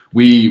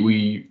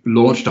we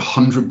launched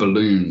 100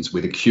 balloons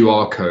with a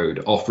QR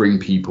code offering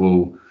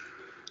people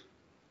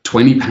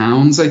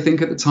 £20, I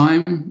think at the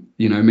time,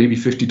 maybe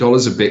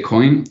 $50 of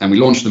Bitcoin, and we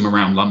launched them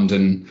around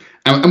London,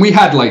 and we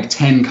had like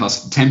 10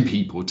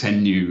 people,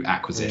 10 new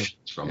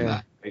acquisitions from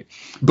that. Right?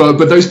 But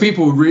those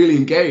people were really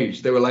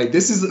engaged. They were like,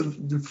 "This is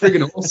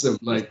friggin' awesome!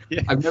 Like,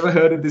 I've never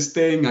heard of this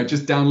thing. I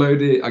just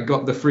downloaded it. I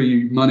got the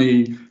free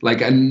money.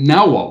 Like, and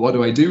now what? What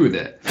do I do with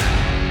it?"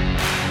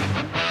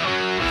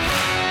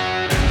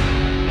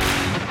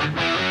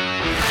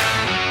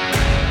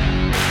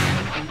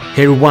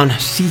 Hey everyone,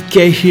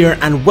 CK here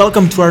and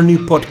welcome to our new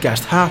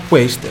podcast, Half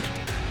Wasted.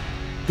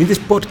 In this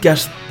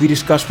podcast, we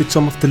discuss with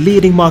some of the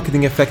leading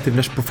marketing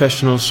effectiveness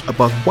professionals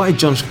about why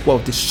John's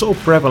quote is so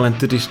prevalent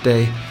to this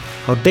day,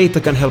 how data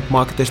can help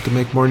marketers to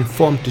make more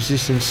informed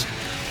decisions,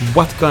 and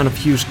what kind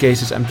of use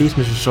cases and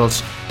business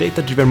results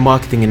data-driven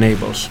marketing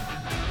enables.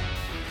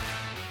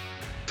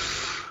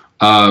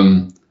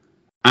 And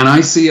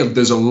I see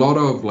there's a lot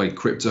of like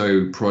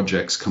crypto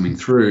projects coming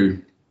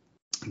through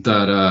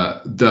that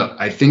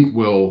I think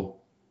will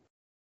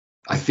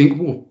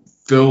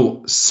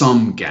fill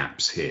some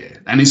gaps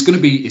here, and it's going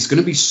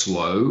to be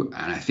slow,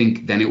 and I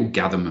think then it will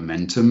gather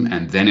momentum,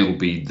 and then it will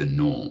be the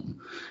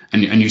norm,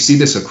 and you see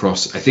this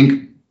across. I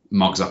think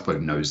Mark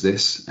Zuckerberg knows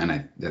this, and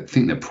I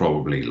think they're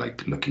probably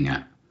like looking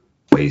at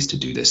ways to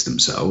do this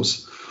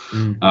themselves.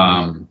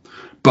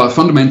 But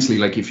fundamentally,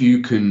 like if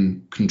you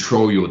can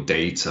control your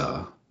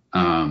data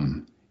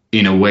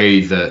in a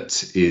way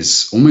that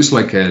is almost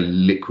like a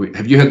liquid.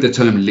 Have you heard the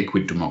term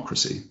liquid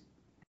democracy?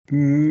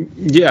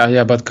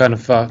 Yeah, but kind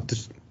of to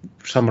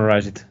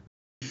summarize it.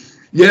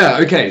 Yeah.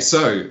 Okay.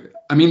 So,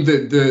 I mean,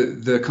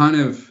 the kind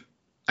of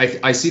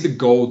I see the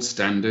gold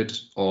standard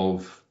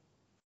of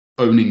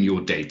owning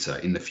your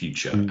data in the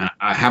future. And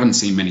I haven't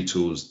seen many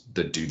tools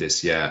that do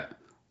this yet.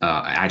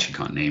 I actually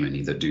can't name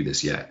any that do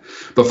this yet.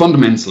 But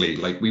fundamentally,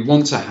 like we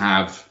want to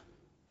have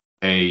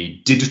a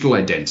digital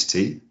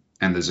identity.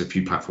 And there's a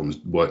few platforms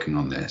working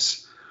on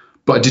this,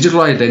 but a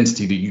digital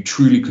identity that you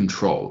truly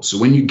control. So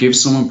when you give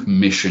someone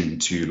permission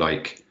to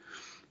like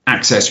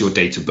access your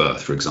date of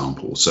birth, for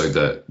example, so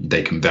that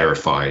they can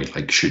verify,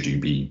 like, should you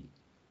be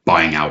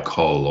buying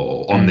alcohol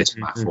or on this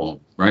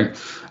platform, right?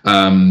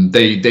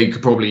 They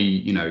could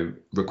probably,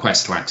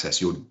 request to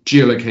access your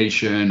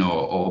geolocation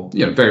or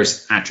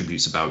various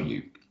attributes about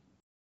you.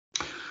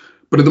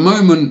 But at the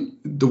moment,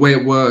 the way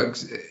it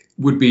works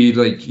would be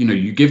like,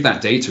 you give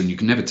that data and you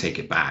can never take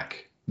it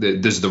back.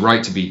 There's the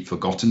right to be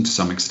forgotten to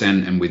some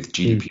extent, and with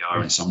GDPR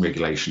and some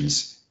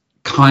regulations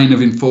kind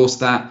of enforce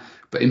that.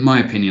 But in my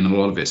opinion, a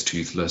lot of it's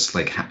toothless.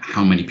 Like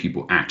how many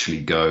people actually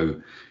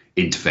go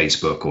into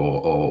Facebook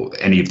or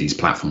any of these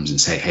platforms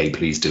and say, "Hey,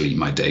 please delete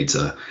my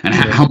data," and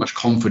how much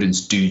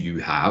confidence do you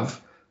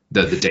have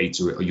that the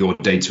data, your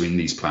data in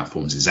these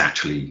platforms is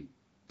actually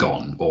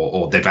gone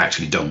or they've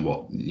actually done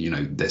what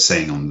they're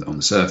saying on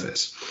the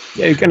surface?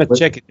 Yeah, you cannot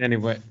check it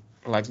anyway.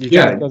 Like you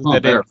can't go to the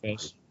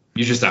database.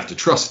 You just have to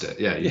trust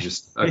it. Yeah,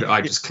 I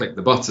just clicked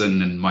the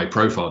button and my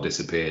profile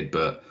disappeared.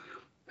 But,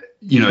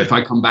 if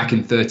I come back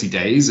in 30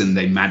 days and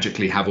they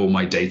magically have all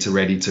my data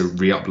ready to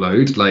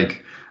re-upload,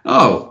 like,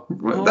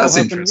 that's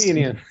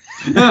interesting.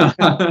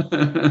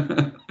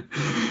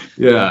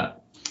 Yeah.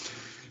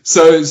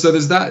 So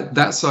there's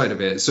that side of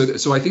it.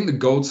 So I think the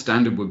gold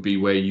standard would be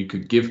where you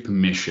could give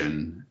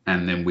permission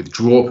and then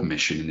withdraw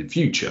permission in the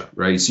future,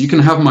 right? So you can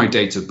have my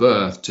date of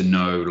birth to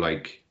know,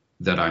 like,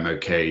 that I'm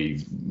okay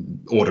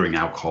ordering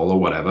alcohol or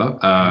whatever.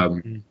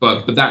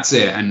 But that's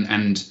it.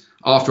 And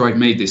after I've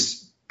made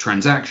this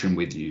transaction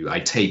with you, I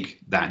take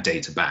that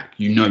data back.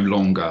 You no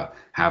longer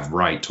have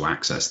right to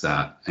access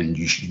that. And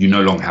you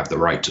no longer have the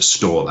right to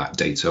store that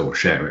data or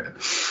share it.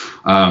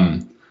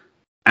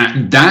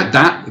 And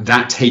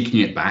that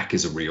taking it back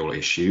is a real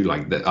issue.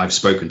 Like that, I've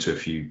spoken to a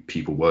few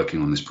people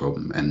working on this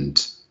problem,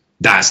 and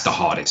that's the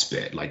hardest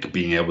bit, like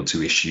being able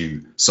to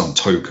issue some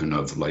token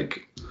of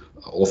like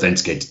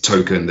authenticated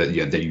token that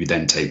you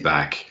then take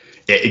back.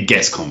 It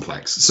gets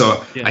complex.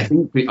 So I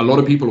think a lot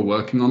of people are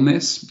working on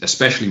this,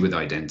 especially with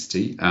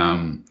identity.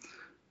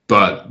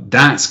 But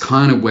that's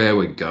kind of where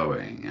we're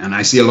going. And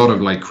I see a lot of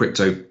like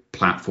crypto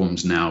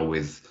platforms now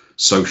with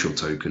social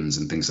tokens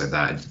and things like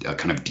that are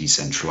kind of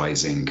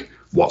decentralizing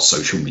what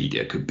social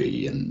media could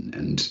be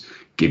and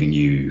giving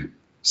you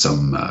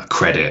some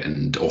credit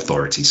and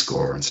authority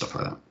score and stuff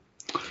like that.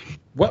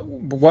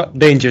 What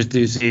dangers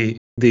do you see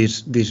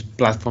these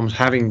platforms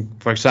having,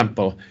 for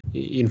example,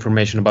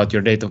 information about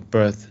your date of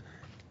birth?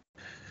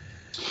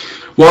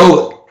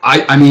 Well,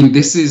 I mean,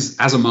 this is,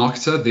 as a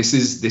marketer, this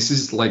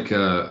is like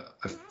a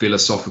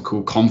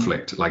philosophical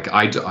conflict. Like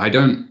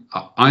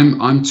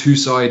I'm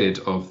two-sided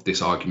of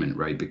this argument,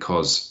 right?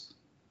 Because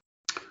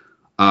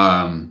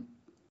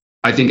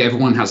I think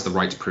everyone has the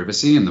right to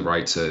privacy and the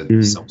right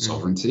to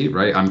self-sovereignty,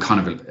 right? I'm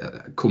kind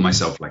of call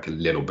myself like a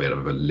little bit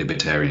of a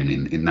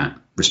libertarian in that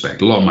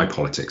respect. A lot of my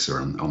politics are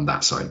on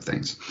that side of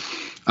things.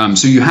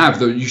 So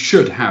you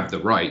should have the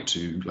right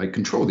to like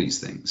control these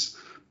things.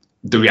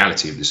 The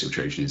reality of the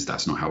situation is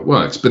that's not how it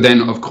works. But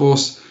then, of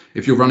course,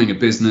 if you're running a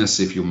business,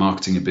 if you're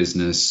marketing a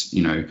business,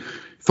 you know,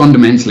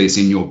 fundamentally it's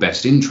in your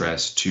best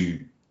interest to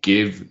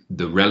give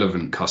the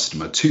relevant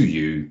customer to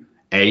you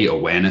A,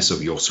 awareness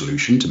of your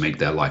solution to make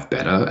their life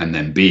better, and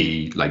then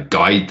B, like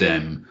guide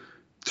them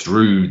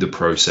through the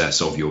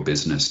process of your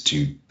business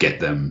to get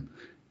them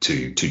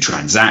to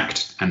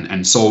transact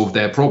and solve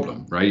their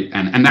problem, right?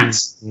 And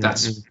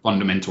that's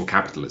fundamental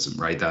capitalism,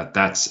 right?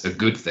 That's a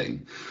good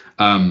thing.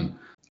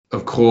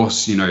 Of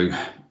course, you know,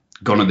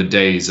 gone are the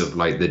days of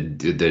like the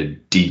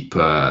deep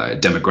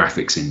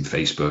demographics in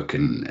Facebook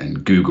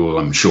and Google.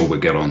 I'm sure we'll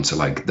get on to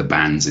like the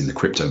bans in the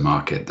crypto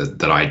market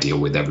that I deal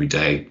with every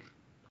day.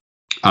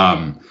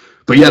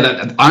 But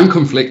yeah, I'm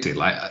conflicted.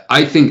 Like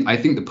I think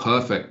the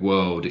perfect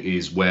world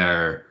is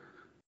where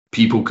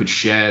people could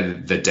share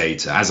the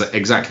data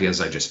exactly as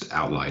I just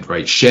outlined,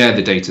 right? Share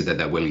the data that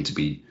they're willing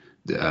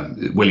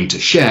to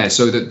share,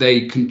 so that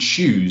they can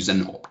choose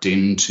and opt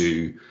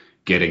into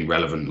getting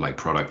relevant like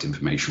product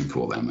information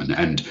for them,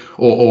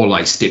 or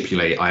like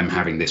stipulate, I'm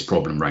having this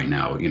problem right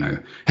now. You know,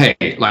 hey,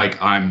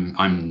 like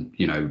I'm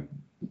you know,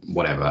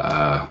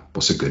 whatever.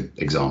 What's a good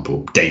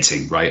example?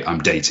 Dating, right? I'm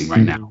dating right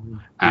now,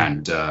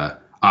 and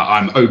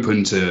I'm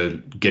open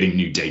to getting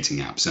new dating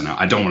apps, and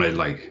I don't want to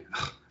like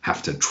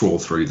have to trawl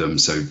through them,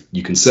 so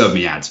you can serve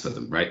me ads for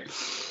them, right?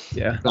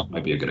 Yeah, that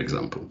might be a good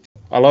example.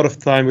 A lot of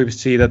time we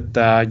see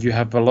that you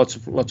have lots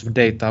of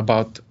data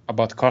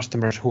about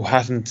customers who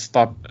hasn't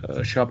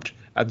shopped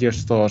at your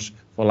stores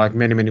for like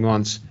many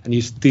months, and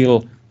you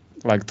still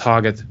like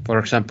target, for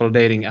example,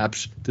 dating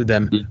apps to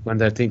them when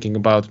they're thinking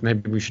about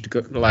maybe we should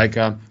go, like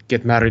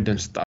get married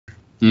and stuff.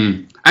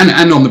 And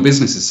on the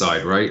business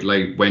side, right?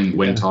 Like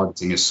when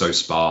targeting is so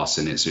sparse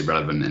and it's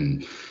irrelevant,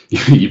 and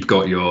you've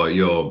got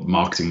your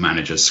marketing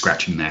managers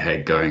scratching their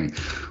head going,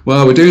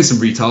 well, we're doing some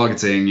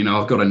retargeting, you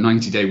know, I've got a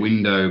 90-day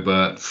window,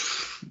 but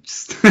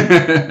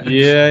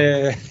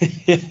yeah,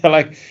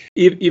 like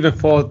even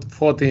for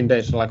 14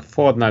 days, like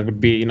fortnight would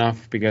be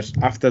enough, because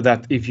after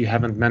that, if you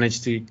haven't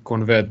managed to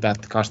convert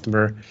that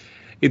customer,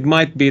 it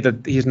might be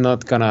that he's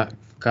not gonna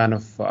kind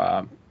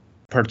of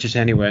purchase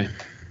anyway.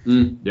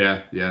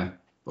 Yeah.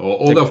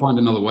 Or they'll find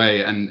another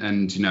way,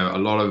 and you know, a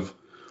lot of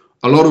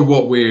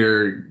what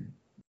we're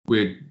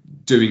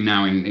doing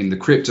now in the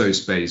crypto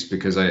space,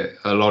 because a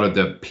lot of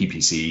the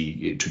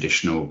PPC,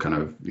 traditional kind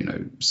of, you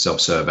know,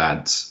 self-serve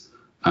ads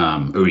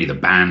are either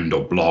banned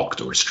or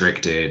blocked or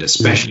restricted,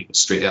 especially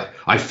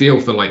I feel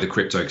for like the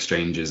crypto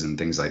exchanges and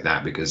things like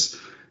that, because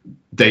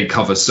they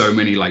cover so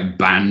many like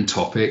banned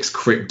topics: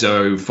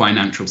 crypto,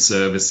 financial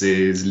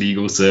services,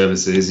 legal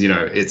services. You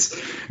know, it's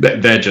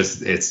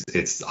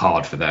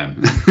hard for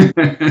them.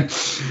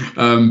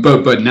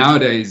 But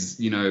nowadays,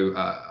 you know,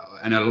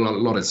 and a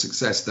lot of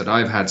success that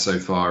I've had so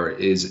far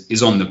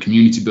is on the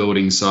community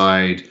building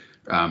side,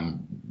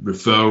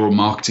 referral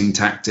marketing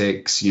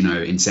tactics, you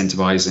know,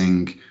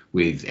 incentivizing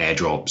with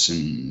airdrops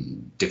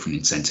and different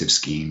incentive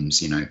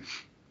schemes, you know.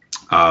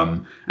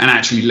 And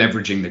actually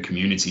leveraging the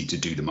community to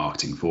do the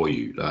marketing for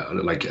you,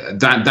 like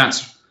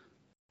that's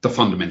the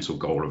fundamental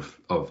goal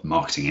of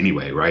marketing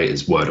anyway, right?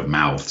 Is word of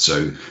mouth.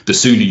 So the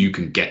sooner you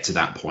can get to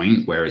that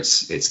point where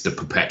it's the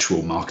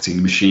perpetual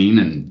marketing machine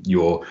and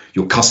your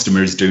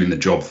customer is doing the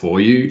job for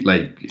you,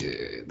 like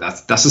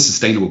that's a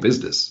sustainable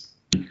business.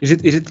 Is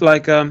it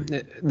like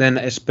then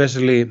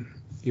especially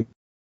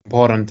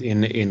important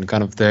in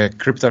kind of the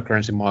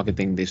cryptocurrency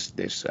marketing,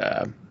 this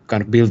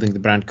kind of building the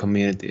brand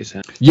communities?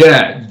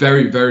 Yeah,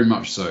 very, very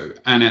much so.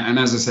 And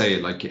as I say,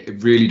 like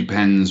it really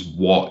depends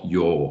what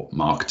you're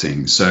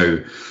marketing.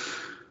 So,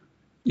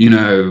 you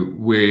know,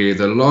 with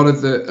a lot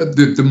of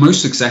the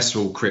most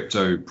successful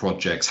crypto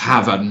projects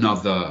have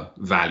another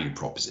value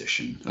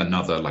proposition,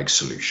 another like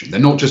solution. They're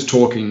not just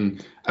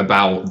talking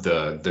about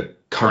the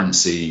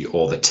currency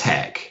or the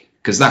tech,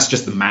 because that's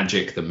just the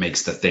magic that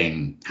makes the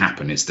thing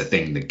happen. It's the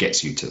thing that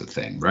gets you to the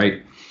thing,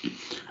 right?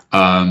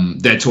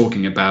 They're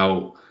talking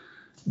about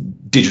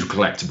digital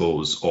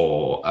collectibles,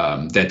 or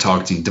they're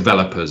targeting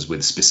developers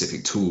with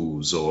specific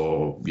tools,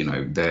 or you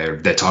know,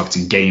 they're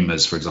targeting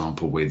gamers, for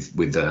example,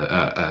 with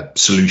a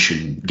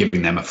solution,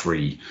 giving them a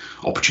free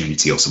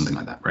opportunity or something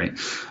like that, right?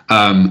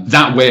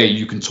 That way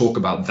you can talk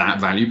about that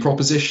value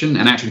proposition,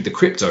 and actually the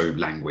crypto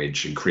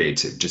language and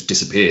creative just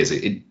disappears.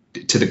 It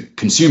to the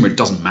consumer, it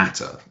doesn't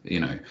matter. You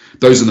know,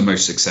 those are the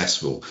most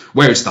successful.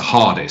 Where it's the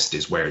hardest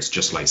is where it's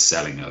just like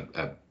selling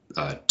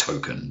a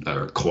token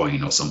or a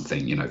coin or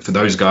something. You know, for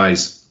those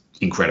guys,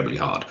 incredibly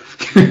hard,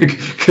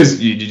 because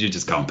you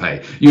just can't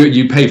pay.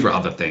 You pay for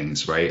other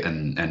things, right?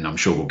 And I'm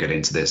sure we'll get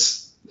into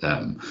this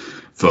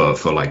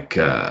for like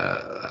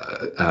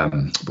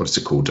what is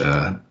it called,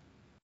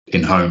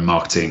 in-home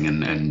marketing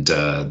and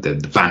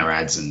the banner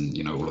ads and,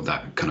 you know, all of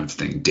that kind of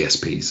thing,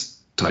 DSPs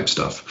type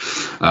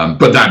stuff.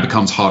 But that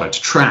becomes harder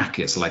to track.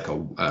 It's like a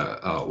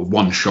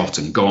one shot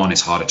and gone.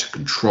 It's harder to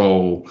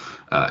control.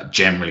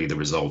 Generally, the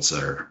results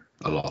are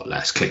a lot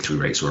less. Click-through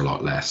rates are a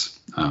lot less.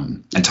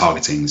 And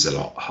targeting is a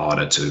lot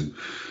harder to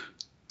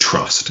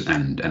trust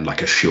and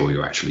like assure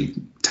you're actually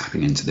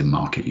tapping into the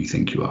market you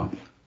think you are.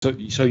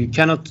 So you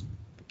cannot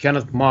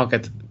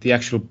market the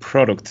actual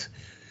product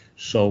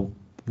so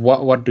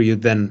what do you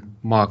then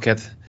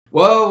market?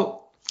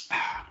 Well,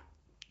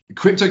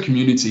 crypto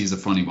community is a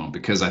funny one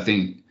because I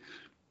think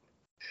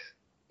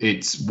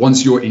it's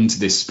once you're into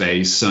this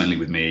space, certainly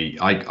with me,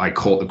 I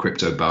caught the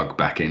crypto bug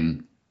back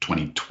in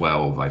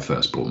 2012. I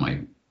first bought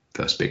my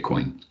first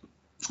Bitcoin.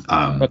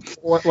 But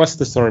what's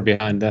the story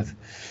behind that?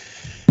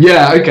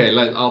 Yeah, okay,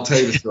 I'll tell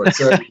you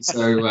the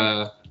story.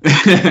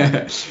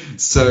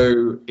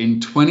 So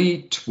in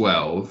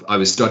 2012, I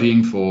was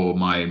studying for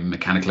my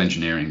mechanical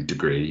engineering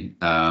degree,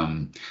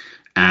 and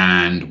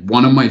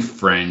one of my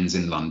friends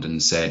in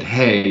London said,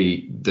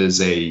 "Hey,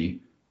 there's a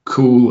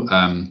cool."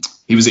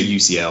 He was at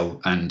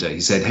UCL, and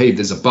he said, "Hey,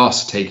 there's a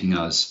bus taking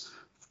us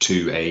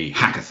to a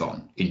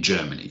hackathon in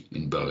Germany,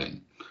 in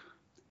Berlin.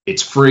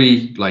 It's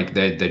free, like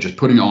they're just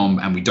putting it on,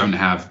 and we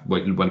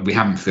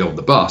haven't filled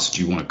the bus.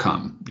 Do you want to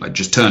come? Like,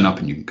 just turn up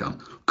and you can come."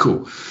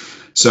 Cool.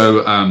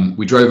 So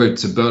we drove over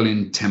to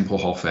Berlin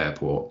Tempelhof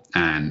Airport,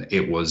 and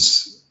it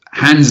was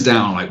hands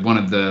down like one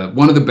of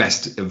the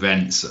best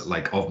events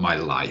like of my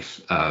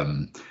life.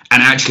 And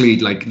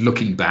actually, like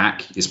looking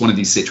back, it's one of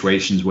these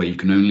situations where you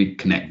can only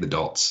connect the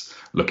dots.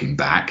 Looking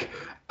back,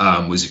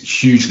 was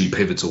hugely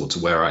pivotal to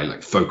where I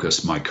like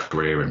focused my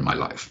career and my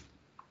life.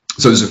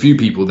 So there's a few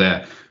people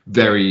there.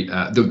 There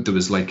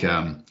was like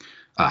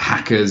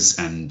hackers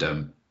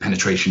and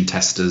penetration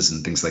testers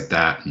and things like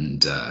that,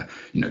 and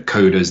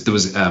coders. There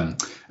was a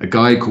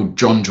guy called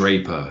John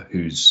Draper,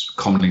 who's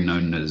commonly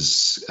known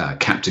as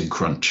Captain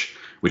Crunch,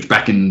 which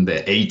back in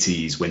the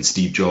 80s when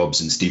Steve Jobs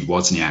and Steve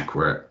Wozniak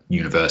were at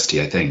university,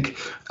 I think,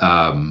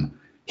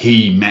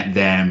 he met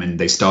them and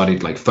they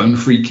started like phone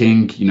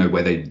phreaking,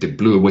 where they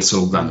blew a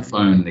whistle down the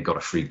phone and they got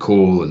a free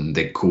call and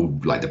they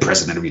called like the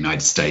president of the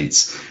United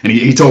States. And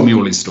he told me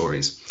all his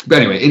stories. But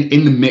anyway,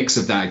 in the mix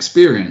of that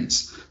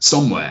experience,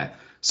 someone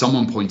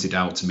pointed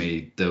out to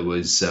me there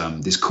was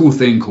this cool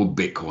thing called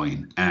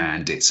Bitcoin,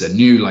 and it's a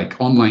new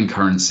like online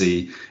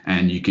currency,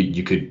 and you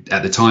could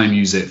at the time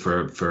use it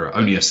for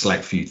only a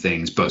select few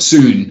things, but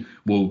soon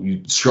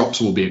shops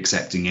will be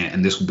accepting it,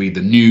 and this will be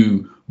the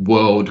new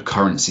world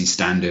currency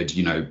standard.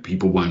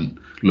 People won't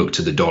look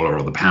to the dollar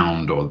or the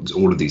pound or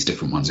all of these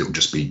different ones. It will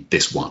just be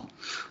this one. I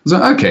was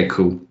like, okay,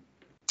 cool.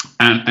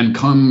 And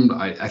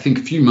I think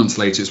a few months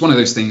later, it's one of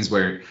those things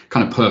where it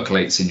kind of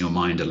percolates in your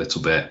mind a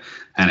little bit.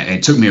 And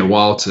it took me a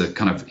while to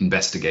kind of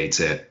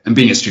investigate it. And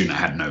being a student, I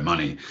had no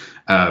money.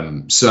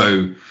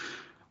 So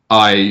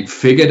I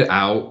figured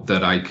out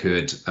that I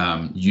could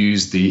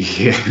use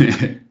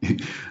the...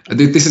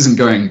 This isn't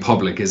going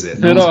public, is it?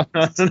 No.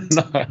 I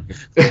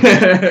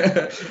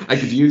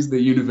could use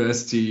the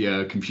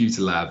university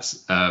computer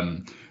labs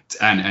and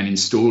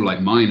install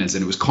like miners,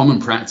 and it was common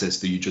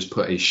practice that you just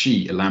put a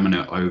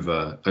laminate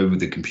over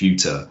the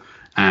computer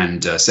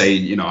and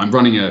say, I'm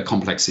running a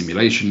complex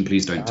simulation,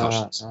 please don't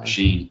touch this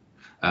machine.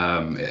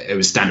 It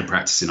was standard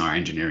practice in our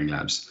engineering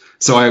labs.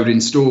 So I would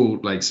install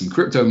like some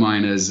crypto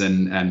miners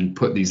and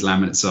put these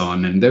laminates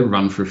on, and they'd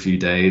run for a few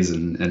days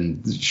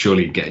and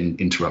surely get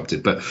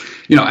interrupted. But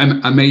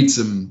I made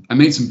some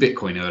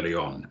Bitcoin early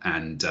on,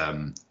 and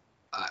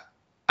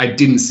I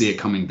didn't see it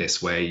coming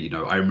this way.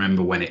 I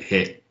remember when it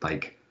hit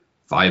like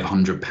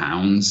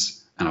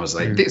 £500, and I was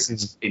like, this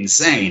is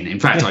insane. In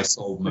fact, I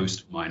sold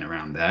most of mine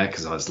around there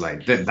because I was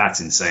like,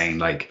 that's insane.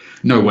 Like,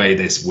 no way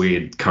this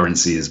weird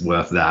currency is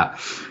worth that.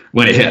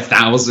 When it hit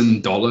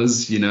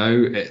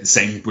 $1,000,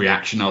 same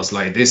reaction. I was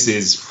like, this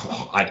is,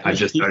 I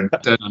just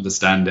don't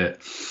understand it.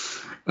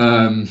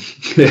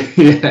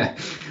 Yeah.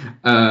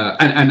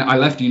 And I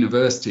left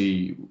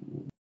university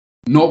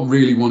not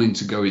really wanting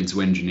to go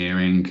into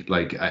engineering.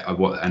 Like,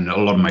 and a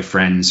lot of my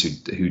friends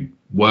who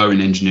were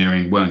in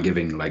engineering weren't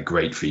giving like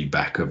great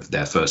feedback of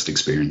their first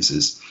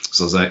experiences.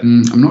 So I was like,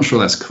 I'm not sure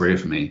that's a career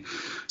for me.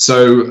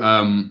 So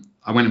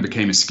I went and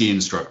became a ski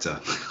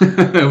instructor.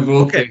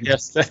 Okay,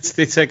 yes, that's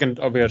the second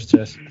obvious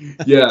choice.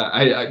 Yeah,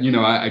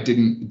 I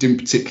didn't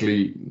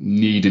particularly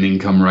need an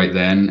income right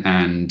then,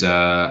 and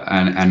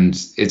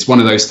it's one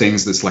of those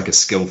things that's like a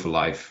skill for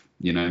life,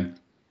 And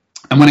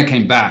when I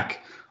came back,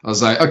 I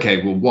was like,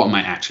 okay, well, what am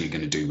I actually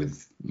going to do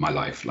with my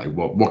life? Like,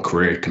 what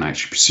career can I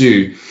actually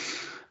pursue?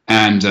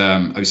 And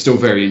I was still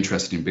very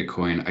interested in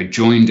Bitcoin. I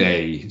joined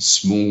a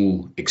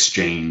small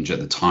exchange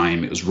at the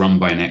time. It was run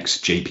by an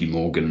ex-JP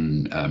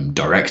Morgan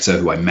director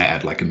who I met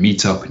at like a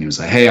meetup. And he was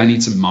like, hey, I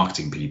need some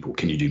marketing people.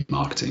 Can you do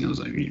marketing? I was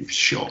like,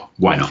 sure,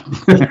 why not?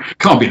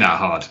 Can't be that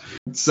hard.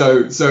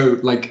 So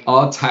like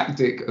our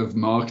tactic of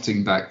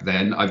marketing back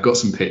then, I've got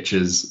some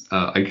pictures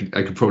I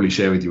could probably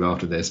share with you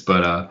after this.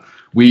 But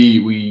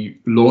we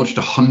launched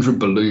 100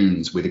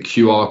 balloons with a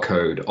QR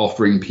code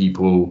offering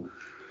people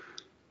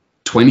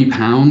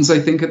 £20, I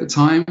think, at the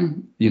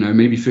time,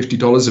 maybe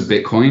 $50 of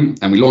Bitcoin.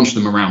 And we launched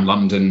them around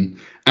London.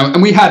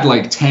 And we had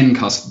like 10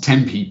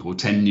 people,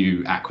 10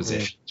 new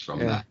acquisitions from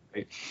that.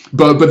 Right?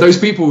 But those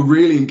people were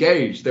really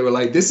engaged. They were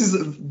like, this is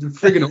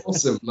friggin'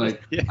 awesome.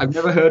 Like, I've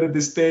never heard of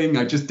this thing.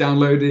 I just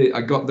downloaded it.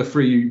 I got the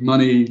free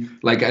money.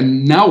 Like,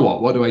 and now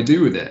what? What do I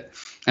do with it?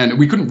 And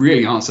we couldn't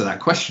really answer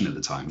that question at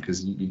the time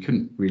because you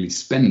couldn't really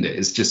spend it.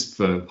 It's just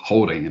for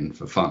holding and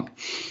for fun.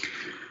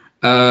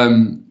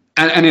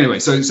 And anyway,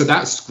 so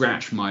that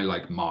scratched my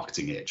like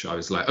marketing itch. I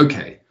was like,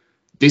 okay,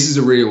 this is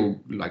a real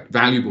like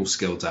valuable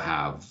skill to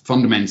have.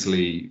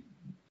 Fundamentally,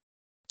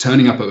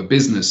 turning up at a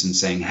business and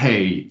saying,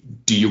 hey,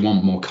 do you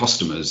want more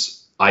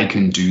customers? I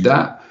can do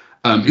that.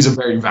 Is a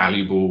very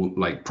valuable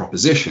like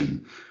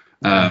proposition.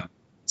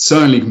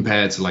 Certainly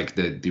compared to like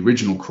the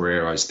original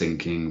career I was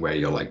thinking, where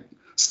you're like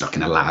stuck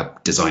in a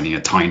lab designing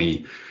a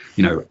tiny,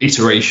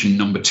 iteration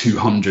number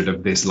 200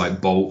 of this like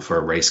bolt for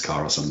a race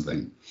car or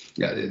something.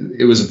 Yeah,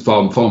 it was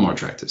far more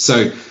attractive.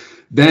 So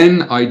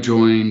then I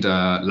joined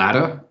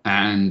Ladder,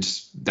 and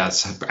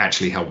that's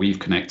actually how we've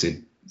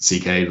connected,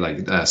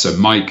 CK. So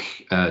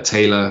Mike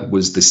Taylor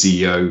was the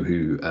CEO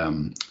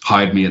who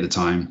hired me at the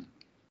time.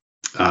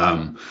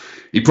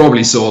 He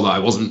probably saw that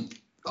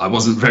I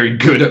wasn't very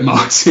good at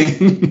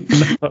marketing.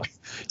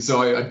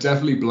 So I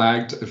definitely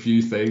blagged a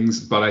few things,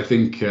 but I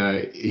think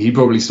he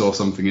probably saw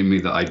something in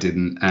me that I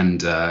didn't. And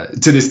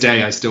to this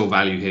day, I still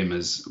value him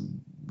as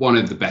one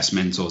of the best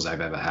mentors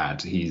I've ever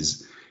had.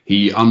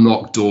 He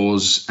unlocked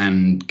doors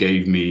and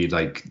gave me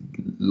like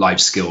life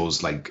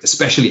skills, like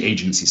especially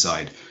agency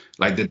side.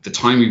 Like the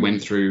time we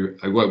went through,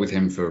 I worked with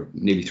him for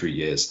nearly 3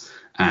 years,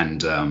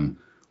 and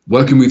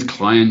working with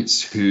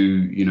clients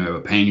who,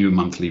 are paying you a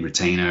monthly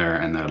retainer,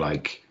 and they're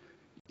like,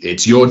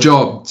 it's your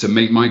job to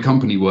make my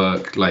company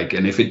work. Like,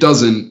 and if it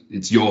doesn't,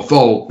 it's your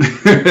fault.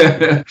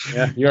 Yeah,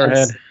 your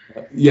head.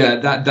 Yeah,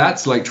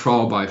 that's like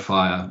trial by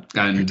fire.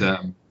 And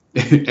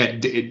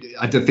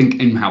I don't think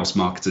in-house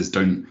marketers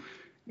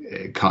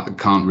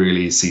can't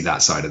really see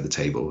that side of the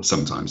table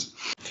sometimes.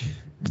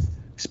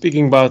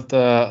 Speaking about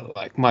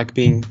like Mike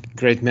being a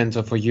great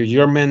mentor for you,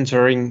 you're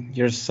mentoring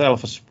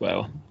yourself as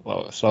well.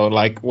 So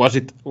like, was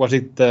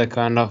it the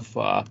kind of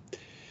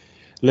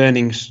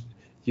learnings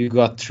you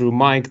got through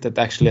Mike that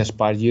actually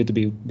inspired you to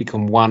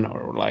become one,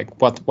 or like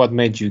what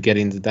made you get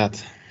into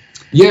that?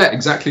 Yeah,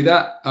 exactly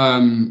that.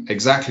 When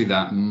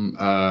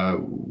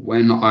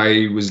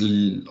I was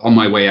on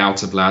my way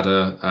out of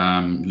Ladder,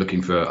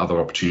 looking for other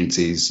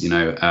opportunities,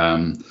 Mike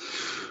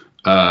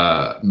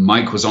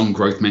was on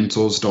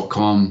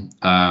growthmentors.com,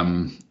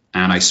 and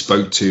I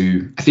spoke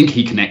to, I think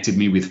he connected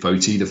me with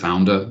Foti, the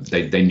founder.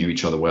 They knew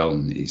each other well,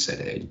 and he said,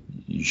 hey,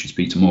 you should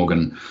speak to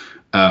Morgan.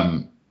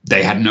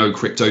 They had no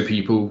crypto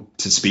people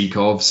to speak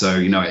of. So,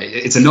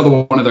 it's another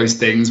one of those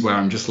things where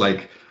I'm just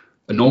like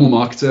a normal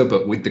marketer,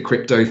 but with the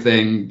crypto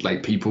thing,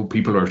 like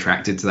people are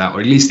attracted to that, or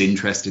at least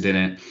interested in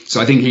it.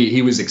 So I think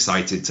he was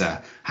excited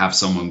to have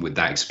someone with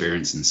that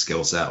experience and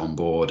skill set on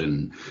board.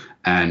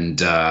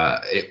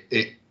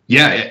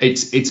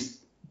 It's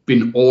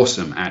been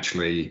awesome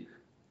actually,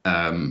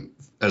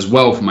 as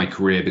well for my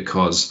career,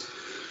 because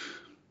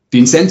the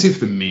incentive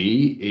for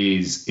me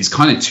is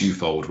kind of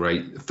twofold,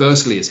 right?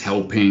 Firstly, it's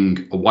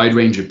helping a wide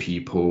range of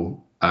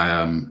people,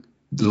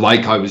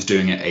 like I was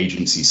doing at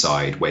agency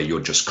side, where you're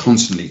just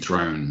constantly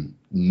thrown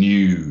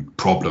new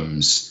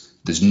problems.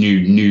 There's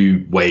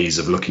new ways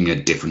of looking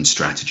at different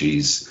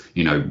strategies.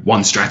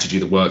 One strategy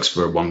that works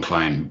for one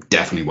client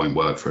definitely won't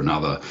work for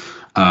another.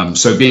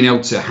 So being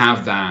able to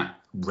have that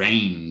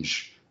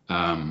range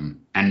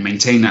and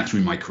maintain that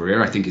through my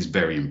career, I think is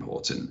very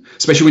important,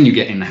 especially when you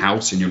get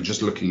in-house and you're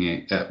just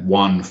looking at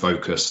one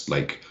focused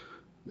like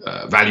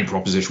value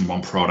proposition,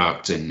 one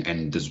product,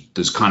 and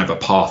there's kind of a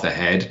path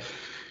ahead.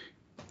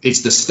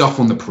 It's the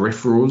stuff on the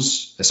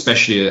peripherals,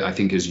 especially I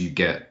think as you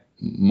get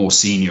more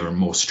senior and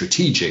more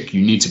strategic,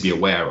 you need to be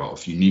aware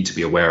of. You need to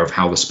be aware of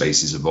how the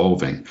space is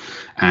evolving,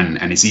 and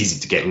it's easy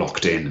to get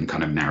locked in and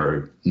kind of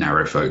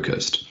narrow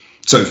focused.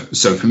 So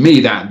for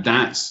me,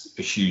 that's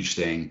a huge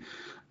thing.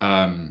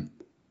 And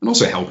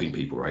also helping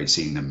people, right?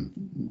 Seeing them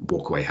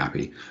walk away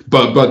happy.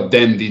 But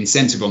then the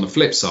incentive on the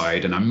flip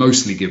side, and I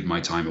mostly give my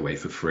time away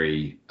for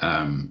free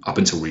up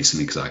until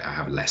recently because I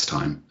have less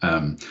time.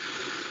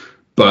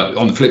 But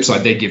on the flip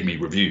side, they give me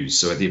reviews.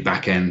 So at the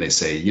back end, they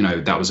say,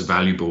 that was a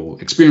valuable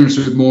experience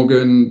with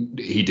Morgan.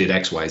 He did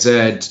X, Y,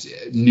 Z.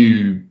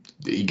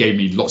 He gave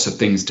me lots of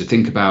things to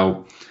think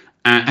about.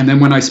 And then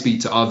when I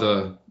speak to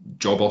other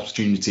job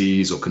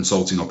opportunities or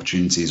consulting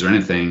opportunities or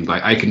anything,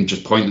 like I can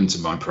just point them to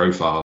my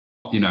profile.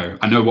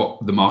 I know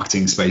what the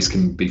marketing space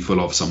can be full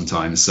of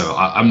sometimes. So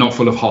I'm not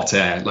full of hot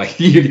air. Like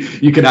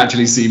you can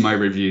actually see my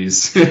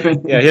reviews.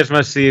 Yeah, here's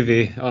my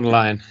CV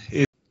online.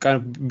 It's kind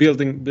of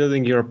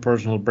building your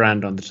personal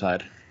brand on the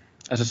side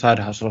as a side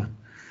hustle.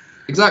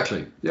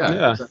 Exactly.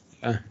 Yeah.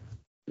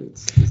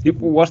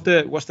 Was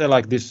there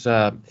like this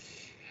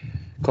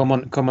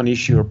common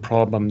issue or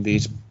problem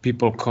these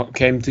people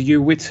came to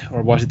you with,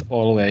 or was it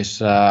always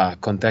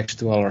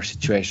contextual or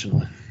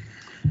situational?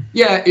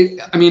 Yeah,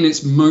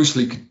 it's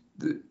mostly,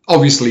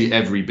 obviously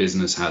every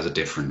business has a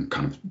different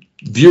kind of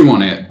view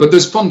on it, but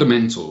there's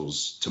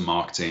fundamentals to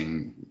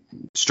marketing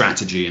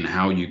strategy and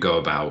how you go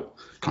about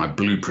kind of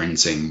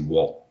blueprinting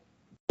what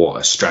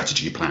a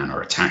strategy plan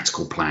or a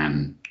tactical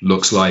plan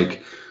looks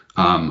like.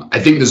 I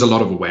think there's a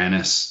lot of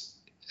awareness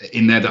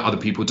in there that other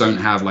people don't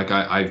have. Like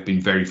I've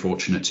been very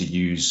fortunate to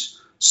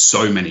use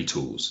so many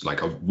tools,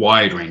 like a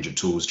wide range of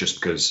tools,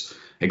 just because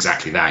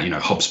exactly that.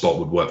 HubSpot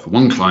would work for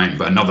one client,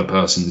 but another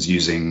person's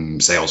using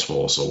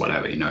Salesforce or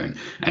whatever,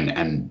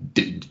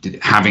 and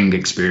having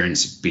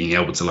experience being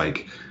able to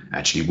like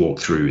actually walk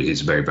through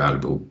is very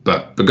valuable.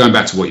 But going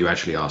back to what you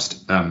actually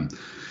asked,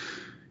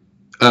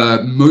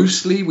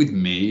 mostly with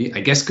me,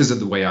 I guess because of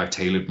the way I've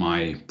tailored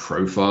my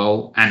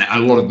profile, and a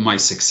lot of my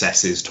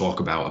successes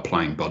talk about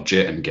applying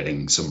budget and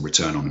getting some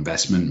return on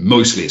investment.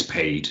 Mostly it's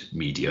paid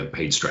media,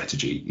 paid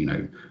strategy,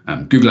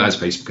 Google ads,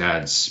 Facebook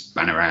ads,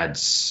 banner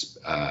ads,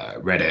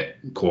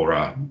 Reddit,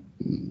 Quora,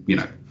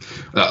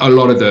 a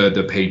lot of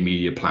the paid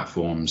media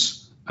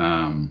platforms.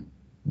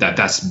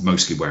 That's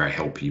mostly where I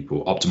help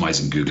people.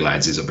 Optimizing Google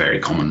ads is a very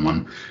common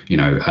one.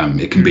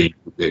 It can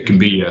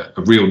be a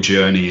real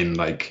journey, and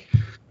like,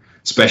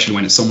 especially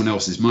when it's someone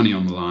else's money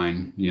on the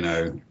line,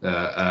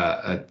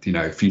 a few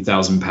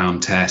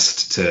 £1,000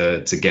 test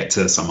to get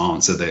to some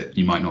answer that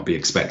you might not be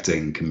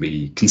expecting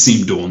can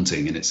seem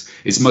daunting. And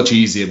it's much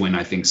easier when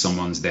I think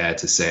someone's there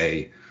to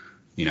say,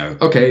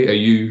 okay, are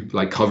you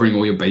like covering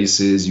all your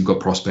bases? You've got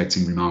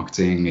prospecting,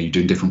 remarketing. Are you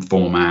doing different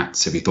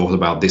formats? Have you thought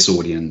about this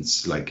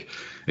audience? Like,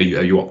 are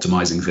you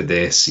optimizing for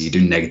this? Are you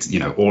doing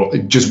negative, or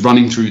just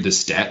running through the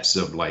steps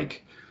of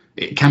like,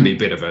 it can be a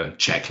bit of a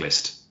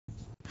checklist.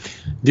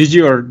 Did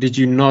you or did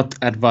you not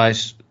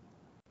advise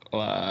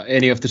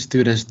any of the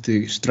students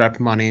to strap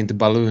money into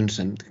balloons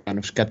and kind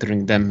of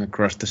scattering them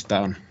across this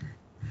town?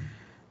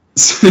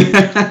 Say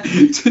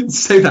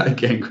that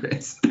again,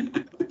 Chris.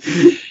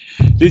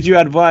 Did you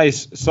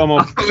advise some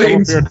of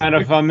your kind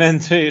of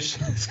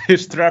mentees to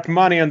strap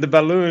money on the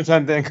balloons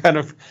and then kind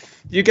of,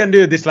 you can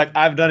do this, like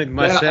I've done it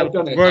myself. Yeah, I've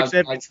done it. Works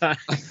every time.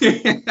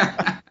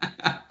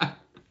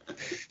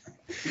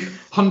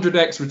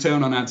 100x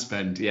return on ad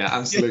spend. Yeah,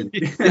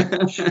 absolutely.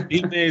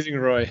 Amazing,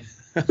 Roy.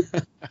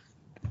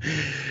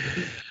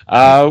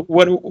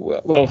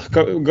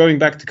 Going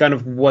back to kind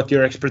of what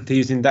your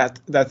expertise in that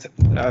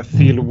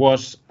field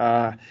was,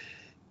 and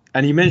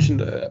you mentioned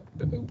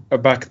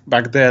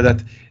back there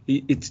that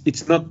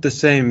it's not the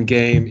same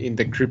game in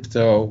the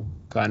crypto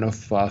kind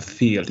of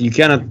field. You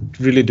cannot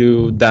really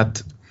do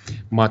that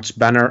much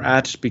banner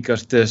ads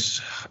because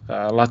there's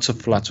lots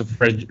of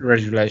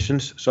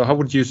regulations. So how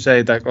would you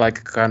say that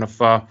like kind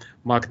of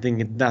marketing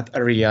in that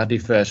area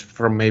differs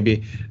from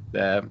maybe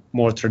the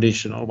more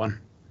traditional one?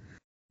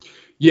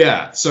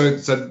 Yeah, so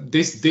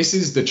this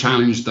is the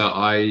challenge that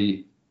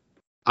I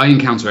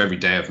encounter every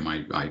day of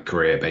my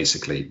career,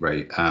 basically,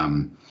 right?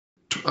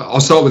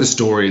 I'll start with a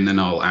story and then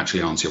I'll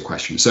actually answer your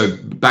question. So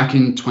back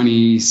in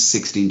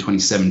 2016,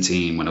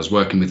 2017, when I was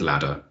working with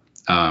Ladder,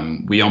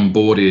 we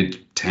onboarded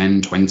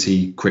 10,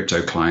 20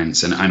 crypto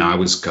clients, and I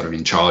was kind of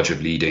in charge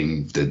of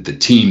leading the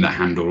team that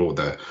handled all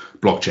the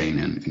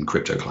blockchain and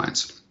crypto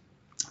clients.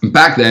 And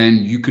back then,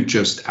 you could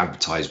just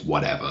advertise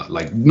whatever,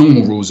 like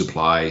normal rules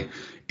apply.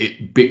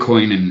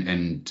 Bitcoin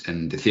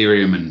and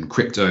Ethereum and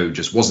crypto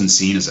just wasn't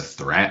seen as a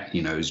threat,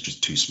 it was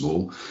just too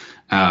small.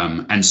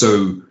 And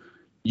so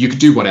you could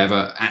do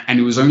whatever. And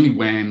it was only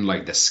when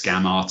like the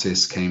scam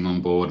artists came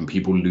on board and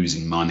people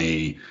losing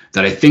money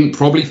that I think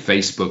probably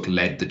Facebook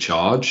led the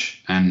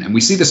charge. And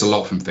we see this a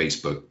lot from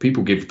Facebook.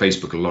 People give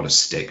Facebook a lot of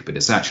stick, but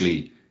it's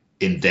actually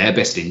in their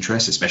best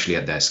interest, especially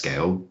at their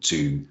scale,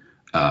 to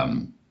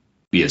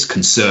be as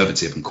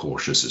conservative and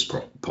cautious as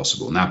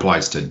possible. And that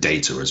applies to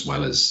data as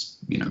well as,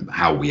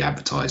 how we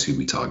advertise, who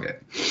we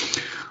target.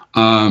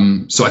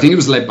 So I think it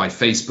was led by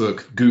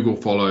Facebook, Google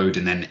followed,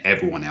 and then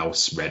everyone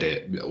else,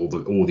 Reddit,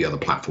 all the other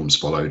platforms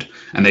followed.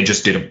 And they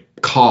just did a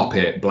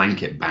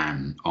blanket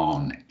ban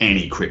on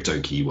any crypto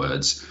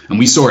keywords. And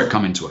we saw it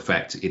come into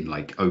effect in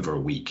like over a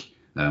week.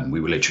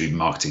 We were literally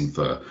marketing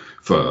for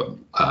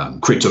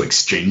crypto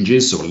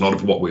exchanges. So a lot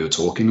of what we were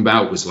talking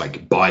about was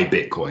like buy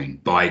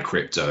Bitcoin, buy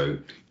crypto,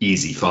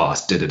 easy,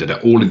 fast,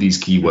 all of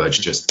these keywords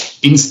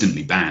just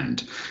instantly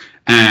banned.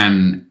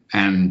 And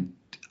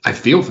I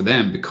feel for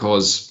them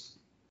because,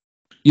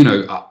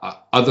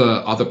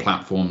 other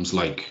platforms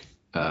like,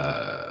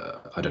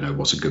 I don't know,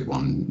 what's a good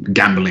one,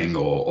 gambling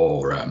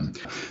or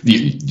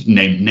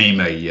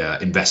name a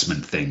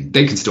investment thing,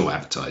 they can still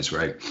advertise,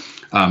 right?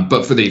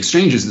 But for the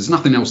exchanges, there's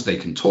nothing else they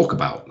can talk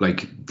about.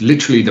 Like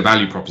literally the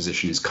value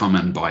proposition is come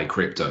and buy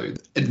crypto.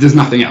 There's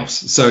nothing else.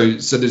 So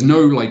there's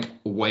no like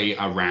way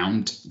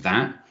around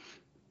that.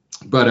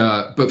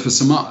 But for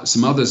some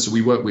others, so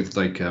we work with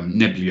like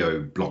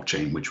Neblio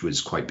blockchain, which was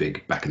quite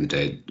big back in the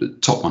day, the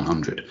top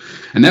 100.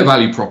 And their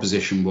value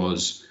proposition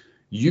was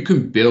you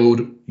can build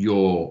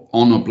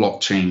on a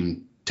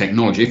blockchain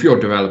technology. If you're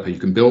a developer, you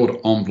can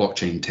build on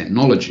blockchain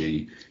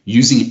technology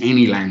using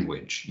any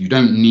language. You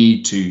don't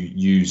need to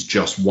use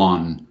just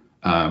one.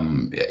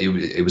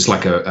 It was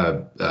like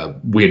a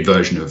weird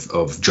version of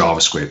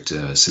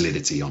JavaScript,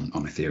 Solidity on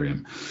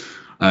Ethereum.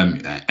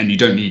 And you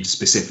don't need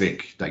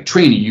specific like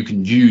training. You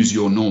can use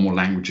your normal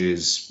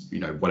languages,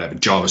 whatever,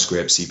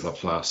 JavaScript, C++,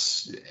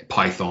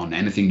 Python,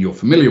 anything you're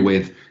familiar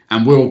with,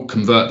 and we'll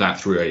convert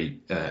that through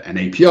an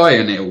API,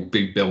 and it will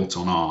be built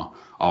on our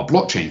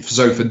blockchain.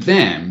 So for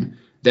them,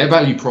 their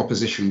value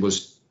proposition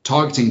was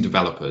targeting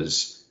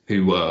developers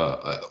who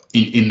were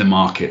in the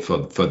market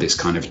for this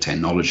kind of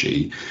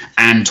technology,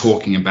 and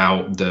talking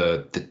about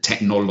the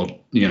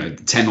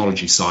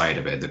technology side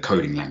of it, the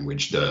coding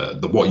language,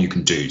 the what you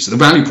can do. So the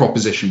value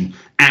proposition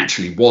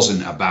actually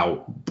wasn't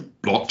about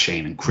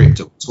blockchain and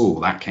crypto at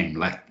all. That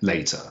came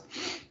later.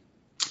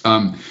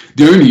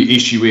 The only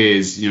issue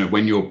is,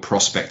 when you're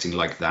prospecting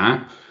like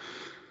that,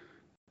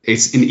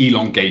 it's an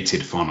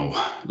elongated funnel.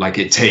 Like,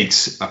 it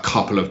takes a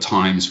couple of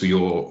times for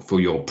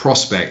your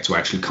prospect to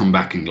actually come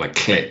back and like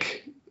click,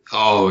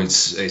 oh,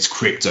 it's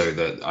crypto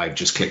that I've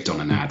just clicked on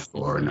an ad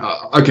for, and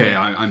okay,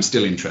 I'm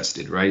still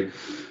interested, right?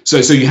 So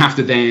you have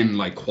to then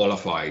like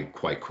qualify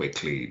quite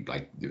quickly,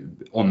 like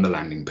on the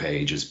landing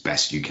page as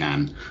best you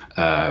can,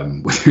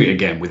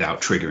 again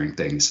without triggering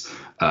things.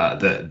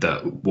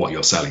 That what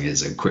you're selling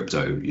is a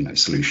crypto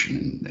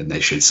solution, and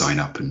they should sign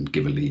up and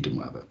give a lead and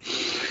whatever.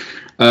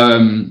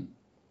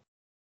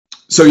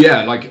 So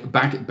yeah, like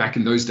back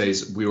in those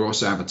days, we were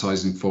also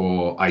advertising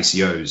for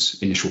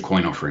ICOs, initial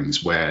coin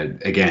offerings, where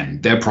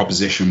again their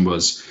proposition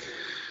was,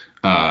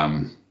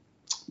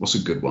 what's a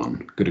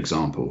good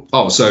example?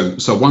 Oh, so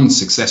one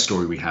success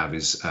story we have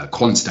is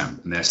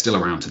Quantstamp, and they're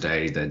still around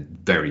today. They're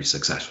very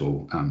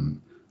successful.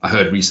 I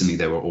heard recently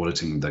they were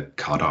auditing the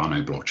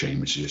Cardano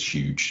blockchain, which is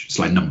huge. It's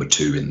like number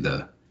 2 in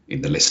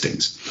the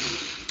listings.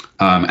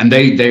 And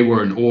they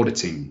were an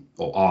auditing,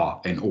 or are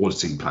an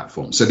auditing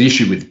platform. So the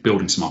issue with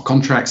building smart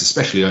contracts,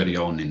 especially early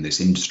on in this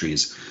industry,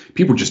 is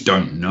people just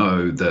don't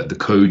know that the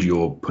code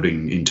you're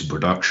putting into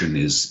production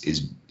is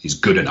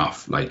good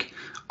enough. Like,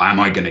 am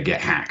I going to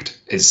get hacked?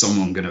 Is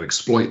someone going to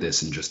exploit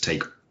this and just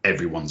take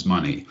everyone's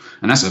money?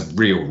 And that's a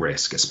real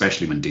risk,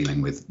 especially when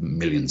dealing with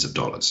millions of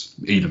dollars,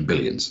 even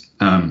billions.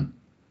 So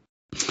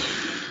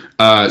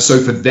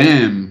for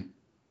them,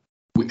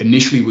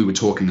 initially we were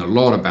talking a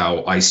lot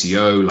about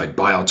ICO, like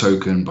buy our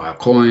token, buy our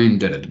coin,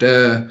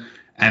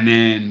 and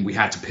then we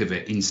had to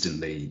pivot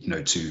instantly,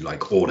 to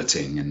like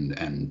auditing,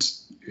 and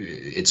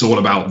it's all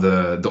about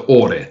the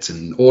audit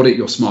and audit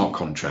your smart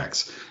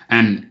contracts.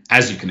 And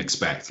as you can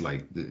expect,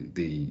 like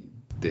the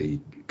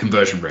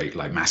conversion rate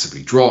like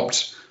massively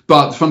dropped,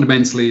 but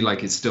fundamentally,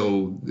 like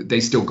they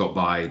still got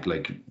by.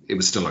 Like, it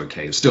was still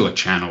okay. It was still a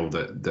channel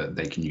that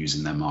they can use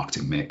in their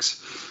marketing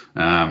mix.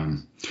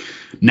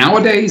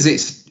 Nowadays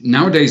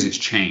it's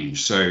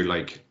changed. So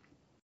like,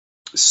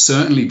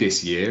 certainly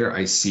this year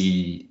I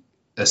see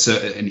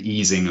an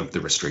easing of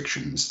the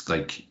restrictions.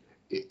 Like,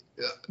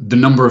 the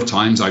number of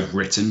times I've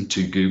written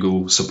to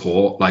Google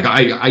support, like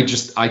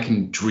I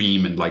can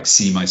dream and like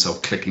see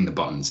myself clicking the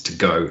buttons to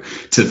go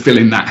to fill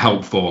in that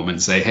help form and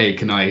say, hey,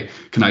 can I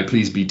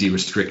please be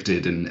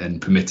de-restricted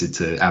and permitted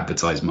to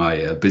advertise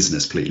my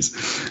business, please?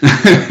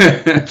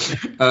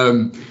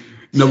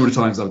 Number of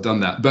times I've done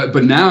that,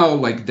 but now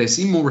like they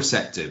seem more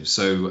receptive.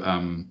 So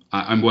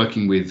I'm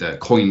working with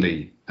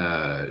Coinly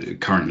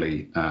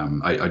currently.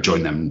 I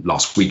joined them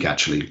last week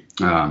actually.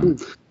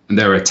 And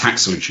they're a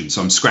tax solution.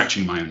 So I'm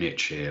scratching my own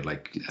itch here.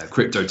 Like,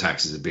 crypto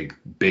tax is going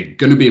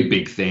to be a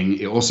big thing.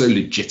 It also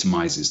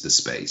legitimizes the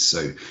space. So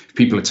if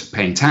people are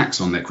paying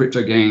tax on their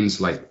crypto gains,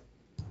 like,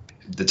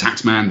 the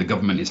tax man, the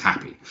government is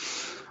happy.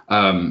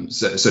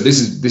 So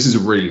this is a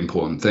really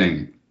important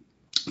thing.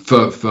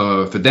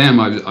 For them,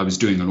 I was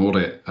doing an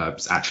audit. I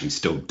was actually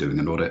still doing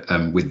an audit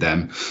with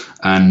them.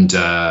 And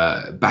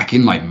back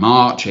in like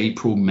March,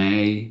 April,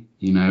 May,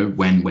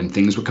 when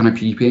things were kind of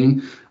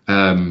peaking.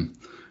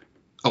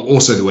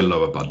 Also, they were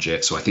lower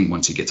budget. So I think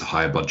once you get to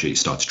higher budget, you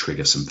start to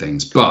trigger some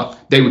things. But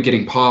they were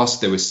getting past.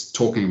 They were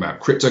talking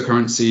about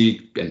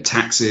cryptocurrency and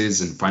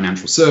taxes and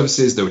financial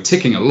services. They were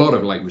ticking a lot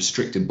of like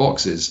restricted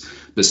boxes,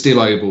 but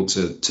still able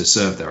to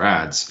serve their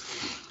ads.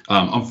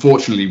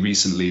 Unfortunately,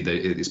 recently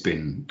it's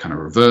been kind of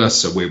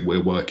reversed. So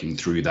we're working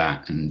through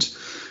that, and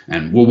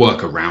we'll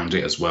work around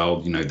it as well.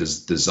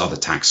 There's other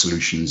tax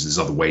solutions. There's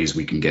other ways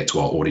we can get to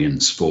our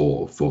audience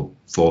for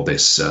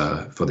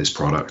this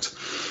product.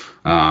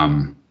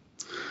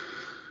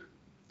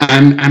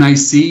 And I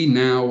see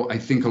now, I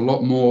think a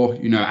lot more,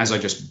 as I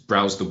just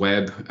browse the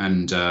web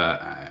and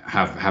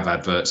have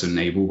adverts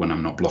enabled when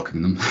I'm not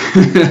blocking them.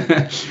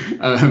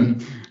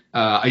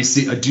 I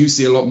do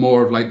see a lot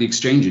more of like the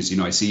exchanges.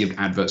 I see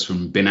adverts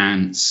from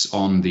Binance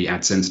on the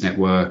AdSense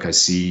network. I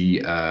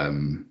see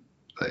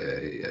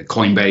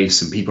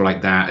Coinbase and people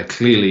like that are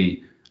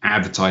clearly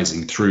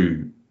advertising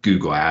through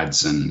Google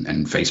ads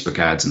and Facebook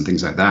ads and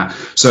things like that.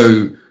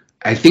 So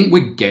I think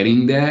we're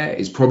getting there.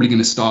 It's probably going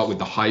to start with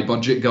the high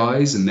budget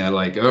guys, and they're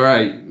like, all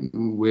right,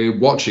 we're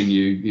watching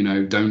you,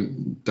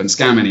 don't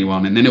scam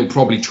anyone. And then it'll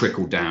probably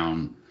trickle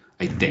down,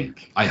 I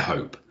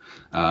hope.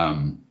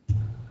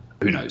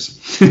 Who knows?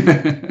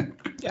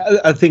 Yeah,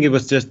 I think it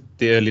was just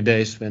the early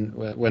days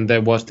when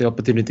there was the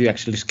opportunity to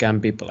actually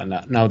scam people,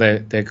 and now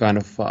they're kind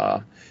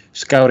of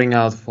scouting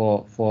out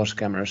for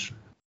scammers.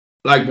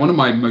 Like, one of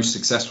my most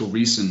successful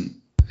recent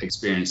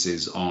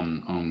experiences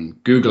on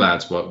Google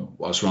Ads,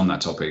 whilst we're on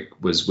that topic,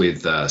 was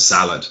with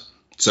Salad.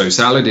 So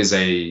Salad is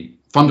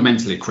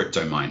fundamentally a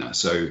crypto miner.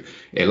 So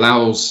it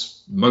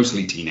allows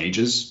mostly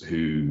teenagers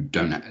who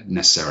don't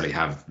necessarily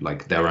have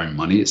like their own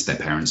money, it's their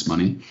parents'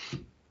 money,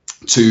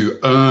 to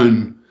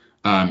earn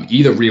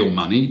either real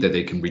money that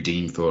they can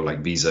redeem for like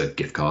Visa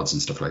gift cards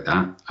and stuff like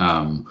that,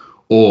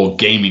 or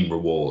gaming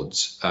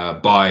rewards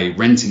by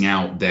renting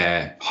out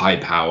their high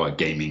power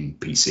gaming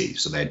PC,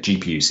 so their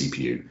GPU,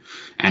 CPU,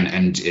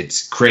 and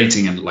it's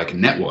creating like a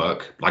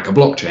network, like a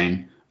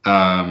blockchain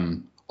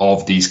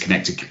of these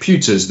connected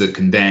computers that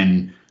can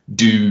then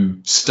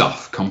do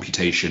stuff,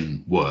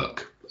 computation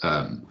work,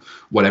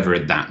 whatever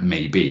that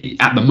may be.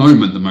 At the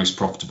moment, the most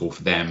profitable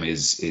for them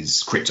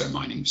is crypto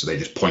mining. So they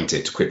just point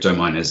it to crypto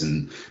miners,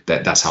 and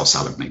that's how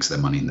Salad makes their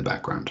money in the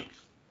background.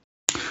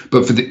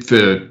 But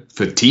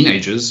for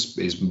teenagers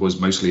was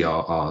mostly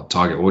our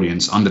target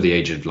audience under the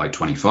age of like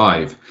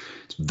 25.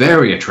 It's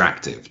very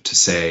attractive to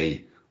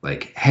say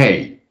like,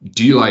 hey,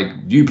 do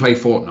you play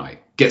Fortnite?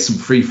 Get some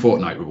free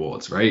Fortnite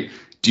rewards, right?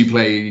 Do you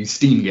play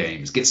Steam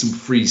games? Get some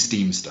free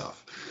Steam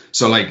stuff.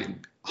 So like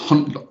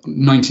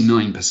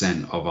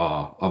 99% of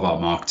our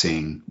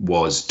marketing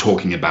was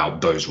talking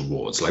about those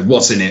rewards, like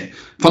what's in it.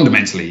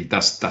 Fundamentally,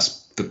 that's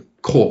the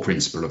core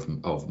principle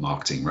of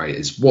marketing, right?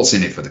 Is what's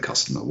in it for the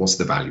customer, what's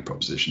the value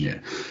proposition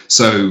here.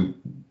 So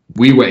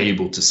we were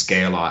able to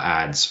scale our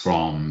ads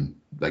from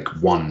like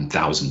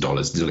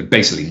 $1,000 to like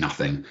basically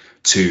nothing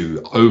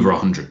to over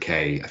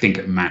 100K. I think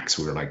at max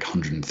we were like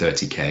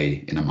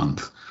 130K in a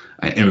month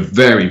in a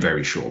very,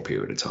 very short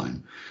period of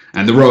time.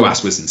 And the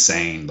ROAS was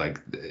insane.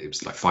 Like it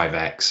was like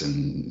 5x,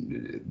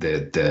 and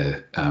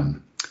the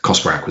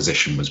cost per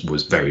acquisition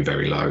was very,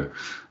 very low.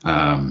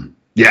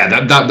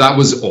 That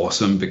was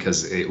awesome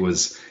because it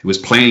was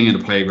playing in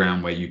a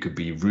playground where you could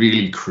be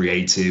really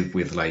creative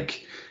with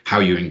like how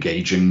you're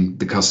engaging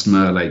the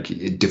customer. Like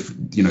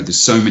there's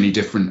so many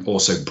different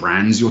also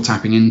brands you're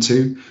tapping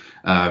into.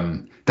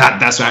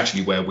 That's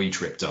actually where we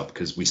tripped up,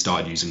 because we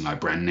started using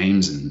like brand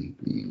names, and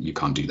you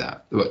can't do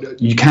that.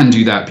 You can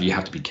do that, but you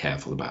have to be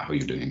careful about how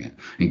you're doing it,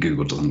 and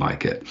Google doesn't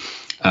like it.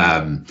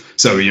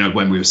 So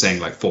when we were saying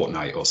like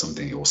Fortnite or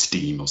something, or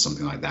Steam or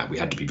something like that, we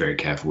had to be very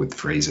careful with the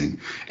phrasing.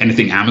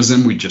 Anything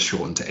Amazon, we just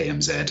shortened to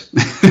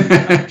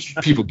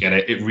AMZ. People get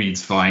it. It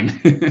reads fine.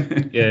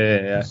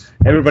 Yeah.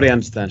 Everybody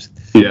understands.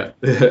 Yeah.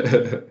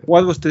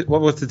 What was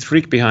the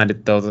trick behind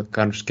it, though, the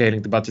kind of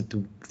scaling the budget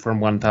from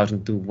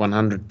 1,000 to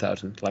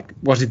 100,000? Like,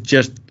 was it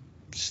just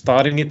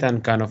starting it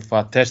and kind of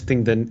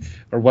testing then,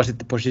 or was it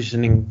the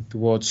positioning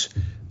towards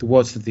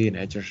the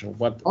teenagers, or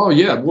what? Oh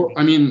yeah, well,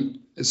 I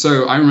mean,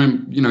 so I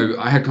remember,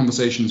 I had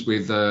conversations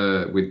with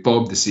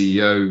Bob, the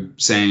CEO,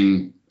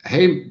 saying,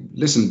 hey,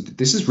 listen,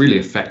 this is really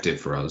effective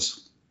for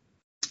us,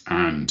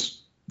 and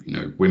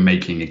we're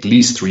making at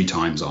least 3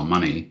 times our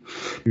money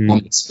on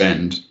the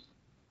spend,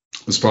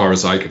 as far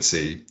as I could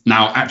see.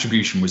 Now,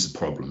 attribution was the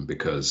problem,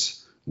 because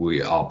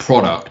our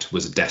product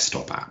was a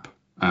desktop app,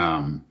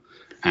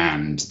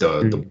 and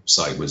the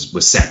website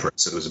was separate,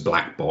 so there was a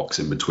black box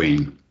in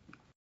between.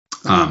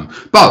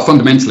 But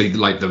fundamentally,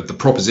 like the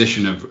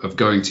proposition of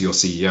going to your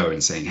CEO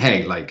and saying,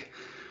 hey, like,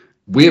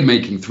 we're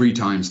making 3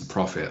 times the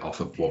profit off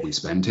of what we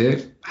spend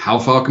here. How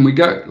far can we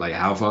go? Like,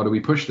 how far do we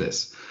push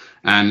this?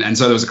 And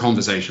so there was a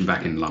conversation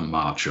back in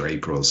March or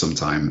April or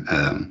sometime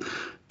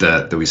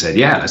that we said,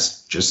 yeah,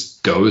 let's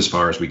just go as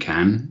far as we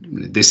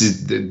can. This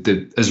is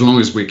as long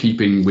as we're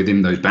keeping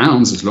within those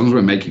bounds, as long as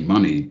we're making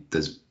money,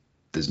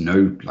 there's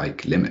no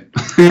like limit.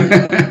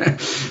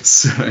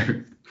 So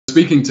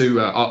speaking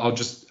to, I'll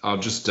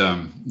just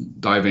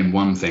dive in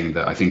one thing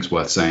that I think is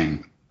worth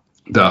saying,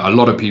 that a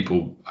lot of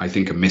people I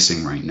think are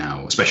missing right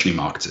now, especially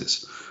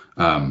marketers,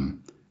 and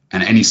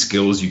any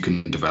skills you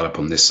can develop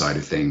on this side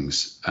of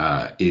things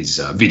is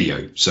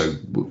video. So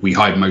we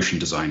hired motion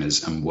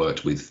designers and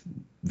worked with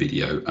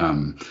video.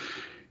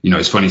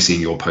 It's funny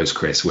seeing your post,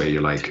 Chris, where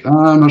you're like,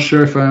 I'm not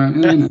sure if yeah,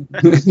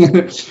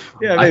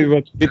 maybe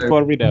a bit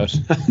more videos.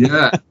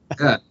 yeah,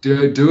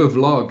 do a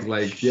vlog,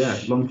 like,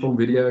 long form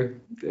video.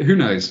 Who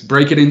knows?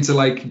 Break it into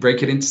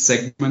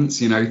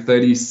segments,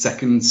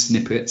 30-second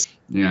snippets.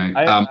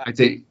 I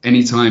think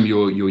anytime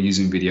you're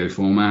using video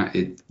format,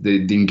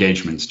 the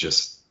engagement's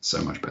just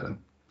so much better.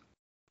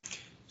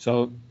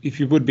 So if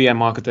you would be a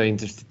marketer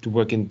interested to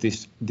work in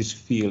this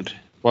field,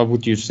 what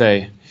would you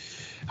say?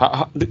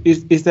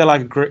 Is there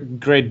like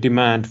great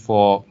demand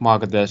for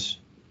marketers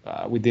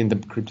within the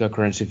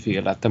cryptocurrency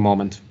field at the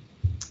moment?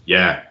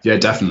 Yeah,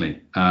 definitely.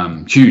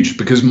 Huge,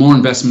 because more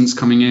investments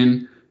coming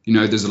in.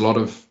 There's a lot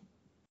of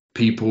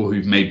people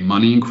who've made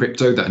money in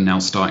crypto that are now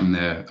starting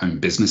their own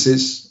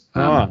businesses,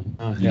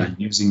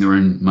 using their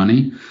own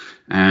money,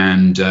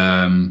 and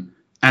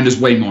there's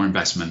way more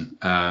investment.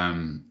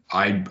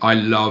 I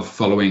love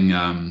following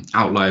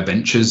Outlier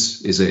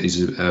Ventures,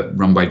 is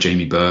run by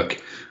Jamie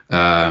Burke.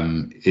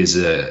 Is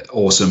an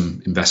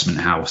awesome investment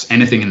house.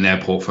 Anything in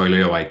their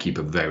portfolio, I keep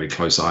a very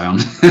close eye on.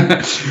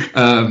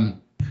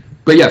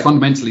 But yeah,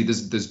 fundamentally,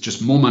 there's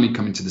just more money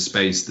coming to the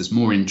space. There's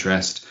more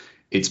interest.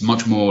 It's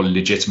much more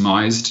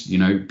legitimized.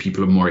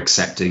 People are more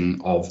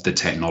accepting of the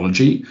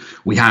technology.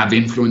 We have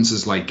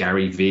influencers like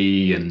Gary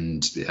Vee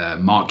and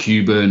Mark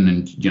Cuban,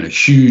 and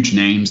huge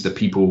names that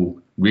people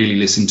really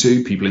listen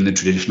to. People in the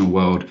traditional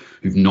world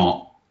who've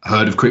not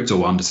heard of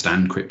crypto or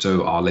understand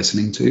crypto are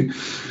listening to.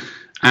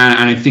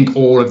 And I think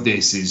all of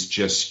this is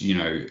just,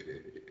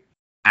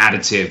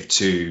 additive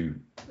to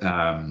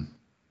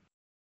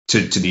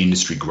the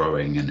industry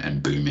growing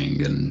and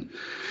booming. And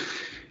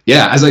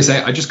yeah, as I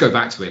say, I just go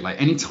back to it.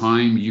 Like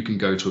anytime you can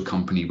go to a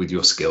company with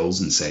your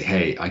skills and say,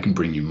 hey, I can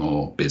bring you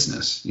more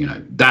business,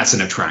 that's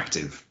an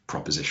attractive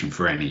proposition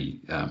for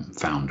any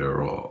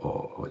founder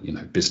or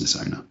business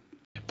owner.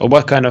 But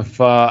what kind of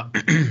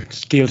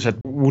skill set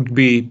would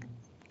be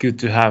good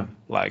to have?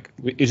 Like,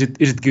 is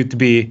it good to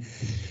be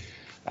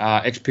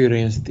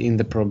experienced in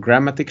the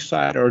programmatic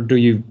side, or do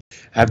you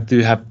have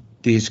to have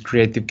these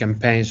creative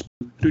campaigns?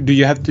 Do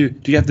you have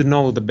to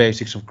know the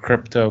basics of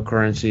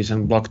cryptocurrencies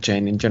and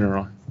blockchain in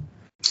general?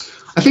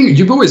 I think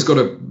you've always got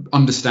to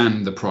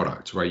understand the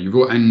product, right?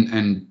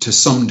 And to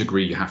some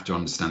degree you have to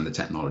understand the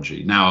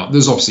technology. Now,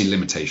 there's obviously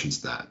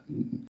limitations to that.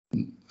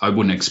 I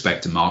wouldn't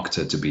expect a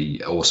marketer to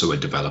be also a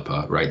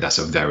developer, right? That's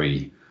a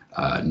very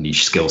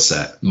niche skill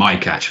set.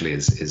 Mike actually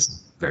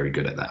is very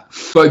good at that.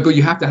 But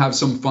you have to have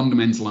some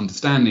fundamental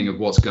understanding of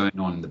what's going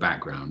on in the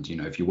background.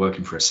 If you're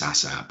working for a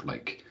SaaS app,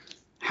 like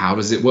how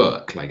does it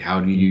work? Like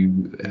how do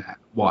you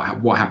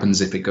what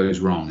happens if it goes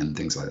wrong and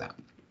things like that.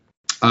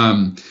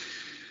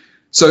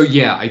 So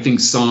yeah, I think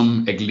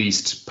some at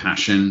least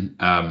passion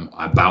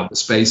about the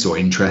space or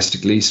interest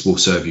at least will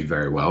serve you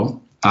very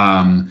well.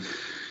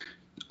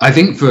 I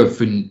think for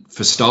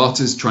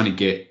starters,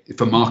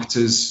 for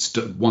marketers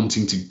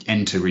wanting to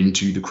enter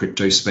into the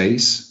crypto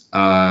space,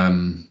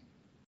 I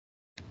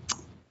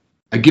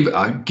give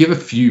a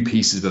few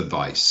pieces of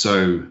advice.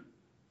 So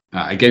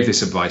I gave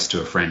this advice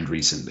to a friend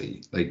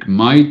recently. Like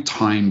my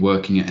time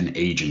working at an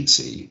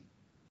agency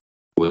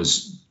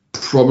was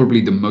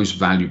probably the most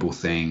valuable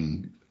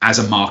thing as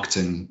a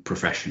marketing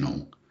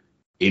professional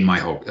in my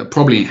whole,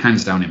 probably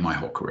hands down in my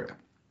whole career,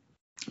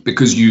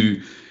 because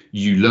you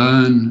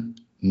learn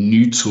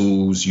new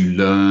tools, you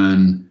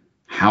learn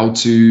how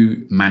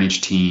to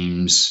manage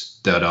teams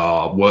that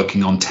are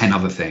working on 10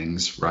 other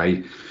things,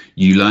 right?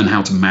 You learn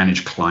how to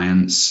manage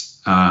clients.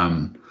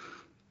 Like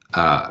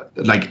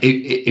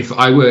if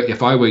I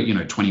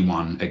were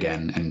 21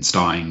 again and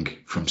starting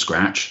from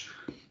scratch,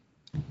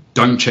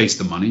 don't chase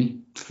the money,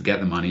 forget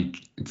the money,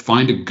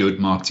 find a good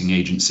marketing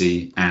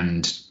agency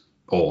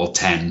or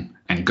 10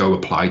 and go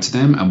apply to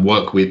them and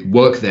work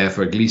there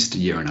for at least a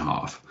year and a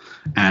half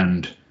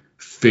and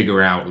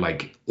figure out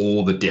like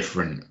all the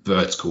different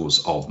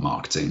verticals of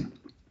marketing.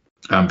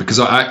 Because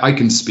I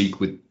can speak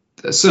with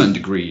a certain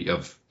degree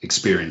of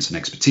experience and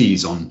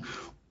expertise on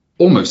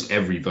almost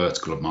every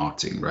vertical of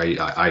marketing, right?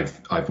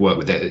 I've worked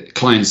with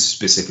clients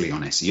specifically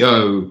on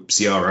SEO,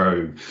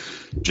 CRO,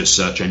 just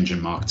search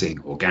engine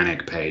marketing,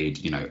 organic, paid.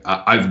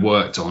 I've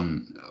worked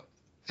on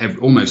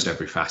almost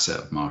every facet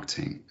of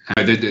marketing.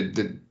 I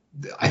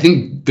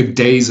think the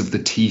days of the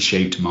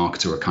T-shaped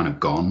marketer are kind of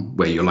gone,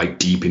 where you're like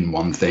deep in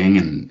one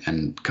thing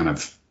and kind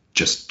of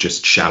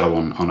just shallow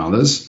on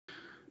others.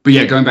 But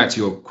yeah, going back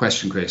to your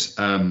question, Chris,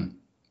 for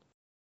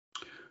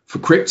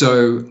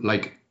crypto,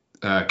 like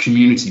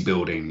community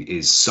building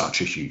is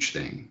such a huge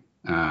thing.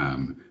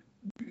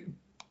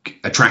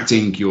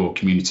 Attracting your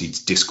community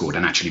to Discord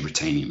and actually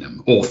retaining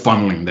them or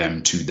funneling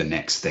them to the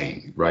next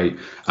thing, right?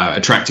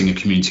 Attracting a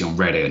community on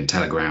Reddit and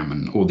Telegram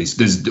and all these,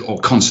 there's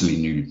constantly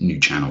new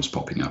channels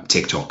popping up.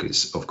 TikTok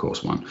is, of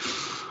course, one.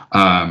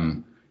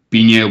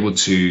 Being able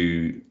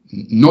to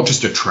not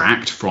just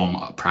attract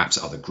from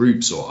perhaps other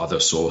groups or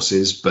other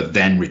sources, but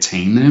then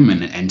retain them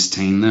and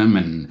entertain them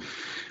and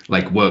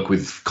like work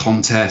with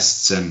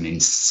contests and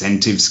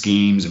incentive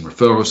schemes and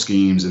referral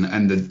schemes.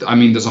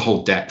 There's a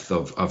whole depth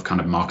of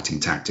kind of marketing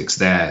tactics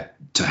there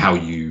to how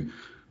you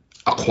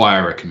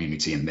acquire a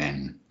community and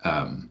then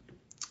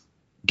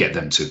get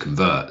them to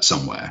convert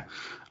somewhere.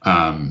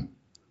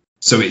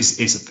 So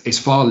it's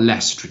far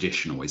less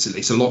traditional.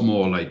 It's a lot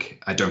more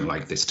like, I don't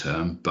like this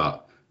term,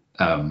 but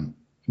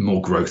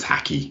more growth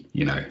hacky,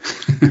 Yeah,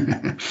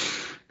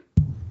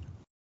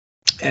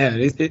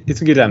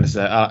 it's a good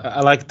answer.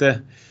 I like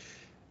the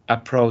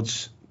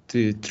approach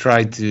to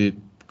try to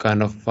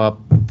kind of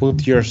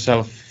put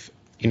yourself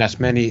in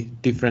as many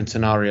different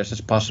scenarios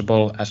as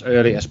possible, as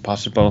early as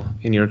possible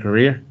in your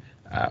career,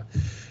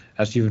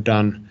 as you've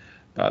done,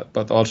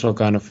 but also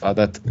kind of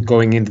that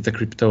going into the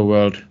crypto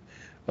world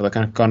or the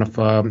kind of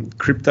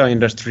crypto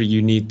industry,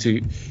 you need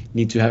to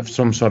have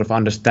some sort of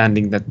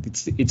understanding that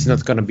it's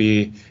not going to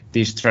be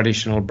these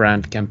traditional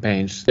brand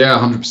campaigns. Yeah,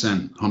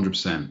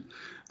 100%.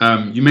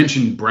 You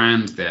mentioned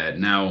brand there.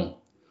 Now,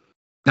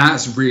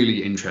 that's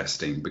really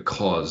interesting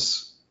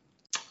because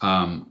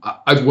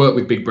I've worked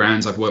with big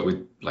brands. I've worked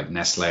with like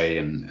Nestle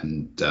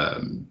and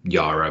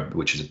Yara,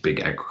 which is a big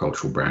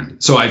agricultural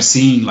brand. So I've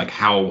seen like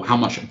how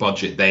much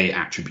budget they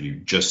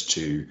attribute just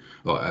to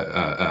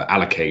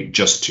allocate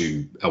just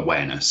to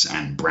awareness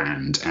and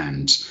brand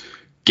and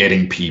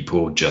getting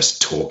people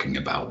just talking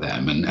about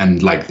them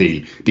and like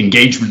the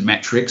engagement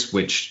metrics,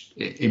 which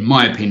in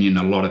my opinion,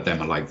 a lot of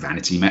them are like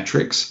vanity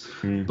metrics.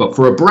 But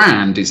for a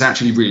brand, it's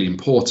actually really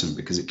important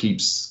because it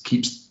keeps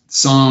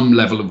some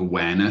level of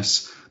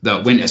awareness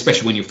that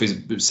especially when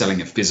you're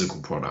selling a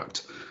physical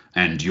product,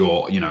 and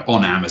you're,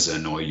 on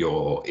Amazon or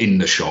you're in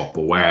the shop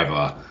or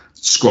wherever,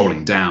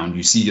 scrolling down,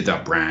 you see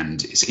that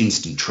brand, it's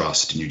instant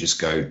trust, and you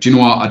just go, do you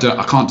know what?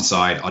 I can't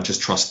decide. I'll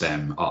just trust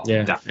them.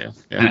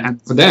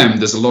 And for them,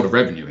 there's a lot of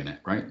revenue in it,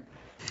 right?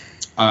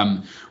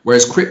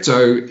 Whereas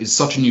crypto is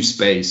such a new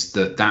space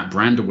that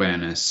brand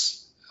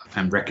awareness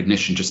and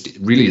recognition just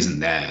really isn't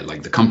there.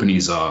 Like, the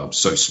companies are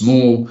so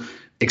small.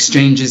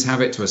 Exchanges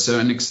have it to a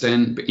certain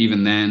extent, but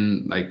even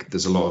then, like,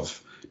 there's a lot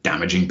of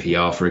damaging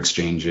PR for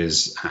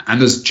exchanges,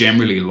 and there's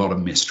generally a lot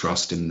of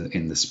mistrust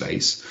in the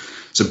space.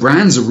 So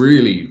brands are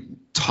really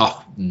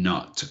tough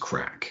nut to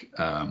crack,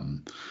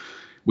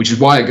 which is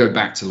why I go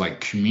back to like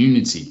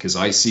community, because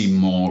I see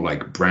more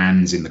like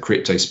brands in the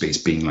crypto space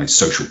being like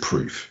social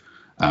proof.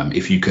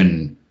 If you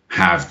can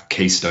have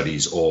case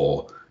studies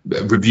or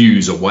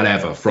reviews or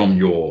whatever from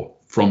your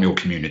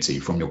community,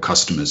 from your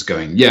customers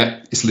going,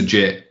 yeah, it's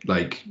legit,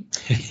 like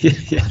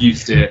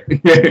used it,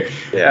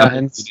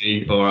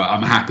 or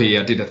I'm happy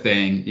I did a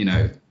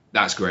thing,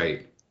 that's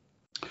great.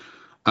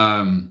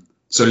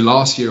 So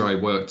last year I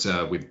worked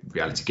with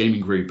Reality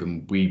Gaming Group,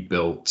 and we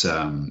built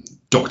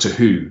Doctor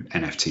Who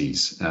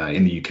NFTs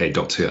in the UK.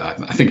 Doctor Who,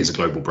 I think it's a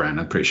global brand.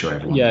 I'm pretty sure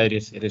everyone. Yeah, it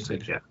is.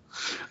 Yeah.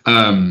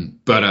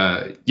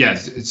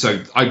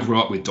 So I grew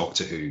up with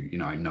Doctor Who.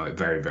 I know it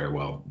very, very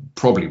well.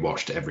 Probably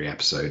watched every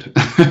episode,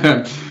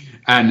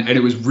 and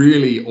it was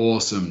really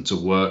awesome to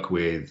work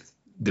with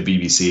the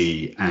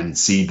BBC and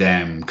see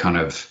them kind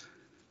of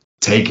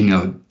taking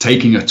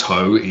a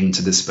toe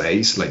into the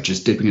space, like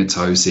just dipping a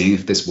toe, seeing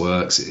if this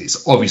works.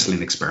 It's obviously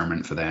an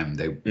experiment for them.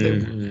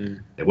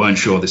 They weren't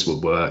sure this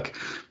would work,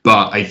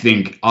 but I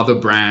think other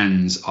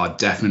brands are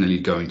definitely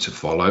going to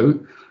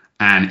follow.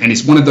 And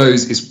it's one of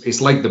those,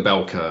 it's like the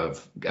bell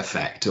curve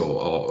effect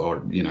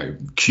or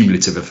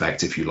cumulative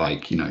effect, if you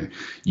like.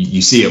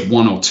 You see it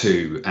one or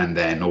two, and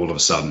then all of a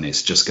sudden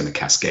it's just going to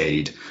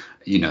cascade.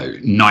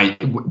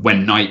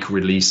 When Nike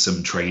released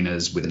some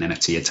trainers with an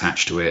NFT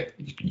attached to it,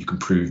 you can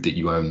prove that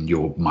you own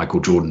your Michael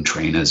Jordan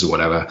trainers or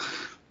whatever.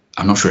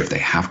 I'm not sure if they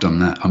have done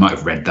that. I might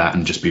have read that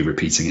and just be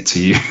repeating it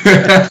to you.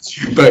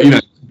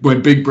 But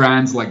when big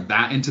brands like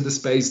that enter the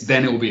space,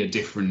 then it will be a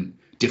different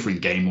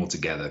game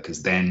altogether,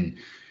 because then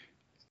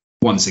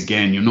once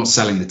again, you're not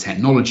selling the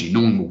technology.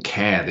 No one will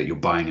care that you're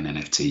buying an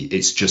NFT.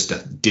 It's just a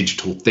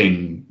digital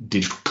thing,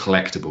 digital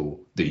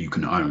collectible that you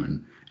can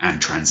own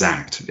and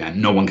transact,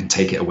 and no one can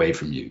take it away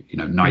from you.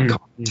 Nike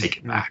can't take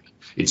it back.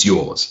 It's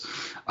yours.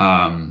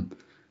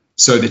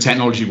 So the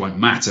technology won't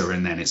matter,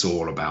 and then it's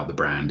all about the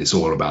brand. It's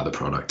all about the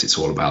product. It's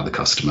all about the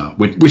customer,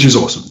 which is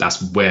awesome.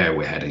 That's where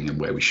we're heading and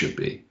where we should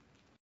be.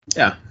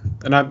 Yeah,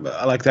 and I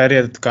like the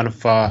idea that kind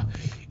of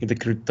in the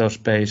crypto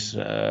space,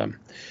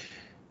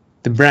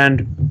 the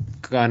brand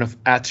kind of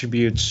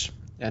attributes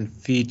and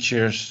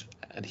features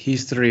and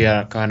history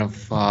are kind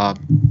of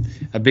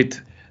a bit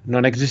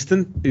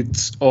non-existent.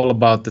 It's all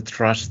about the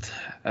trust,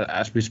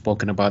 as we've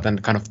spoken about,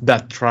 and kind of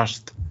that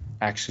trust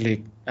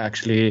actually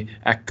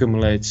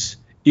accumulates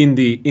in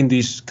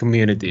these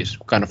communities.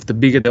 Kind of the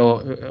bigger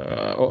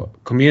the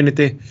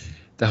community,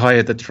 the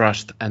higher the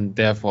trust, and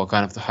therefore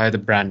kind of the higher the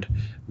brand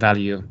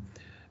value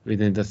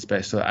within that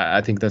space. So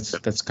I think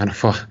that's kind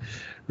of a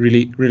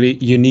really, really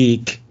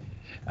unique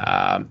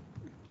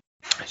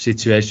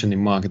situation in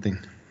marketing.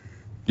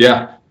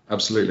 Yeah,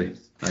 absolutely.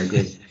 I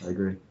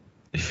agree.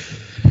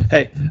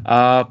 Hey,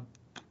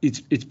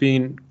 it's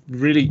been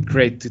really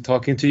great to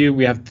talking to you.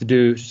 We have to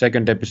do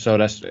second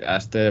episode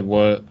as there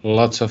were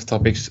lots of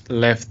topics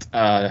left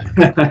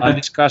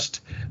undiscussed.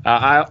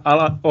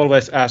 I'll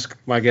always ask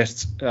my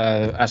guests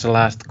as a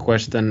last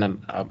question,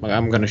 and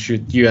I'm going to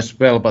shoot you as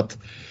well. But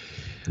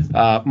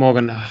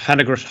Morgan, hand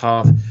across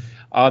half,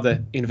 are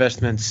the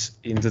investments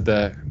into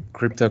the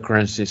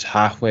cryptocurrencies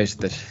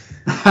half-wasted?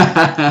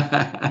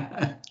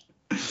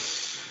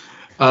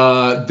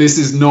 This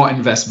is not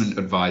investment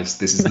advice.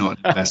 This is not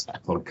an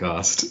investment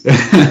podcast.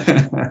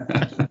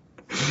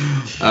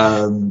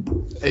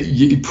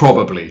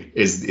 Probably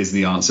is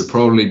the answer.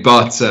 Probably,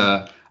 but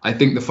I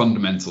think the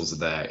fundamentals are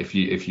there. If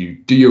you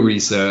do your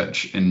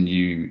research and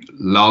you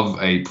love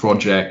a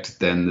project,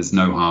 then there's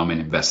no harm in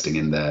investing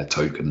in their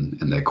token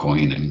and their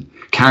coin and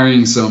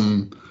carrying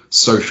some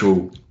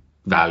social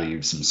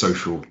value, some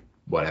social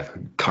whatever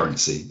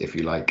currency, if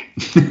you like.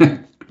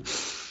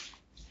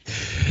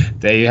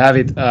 There you have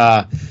it,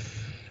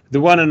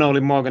 the one and only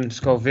Morgan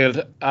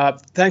Schofield.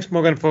 Thanks,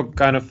 Morgan, for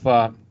kind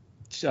of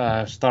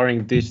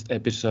starring this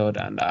episode,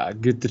 and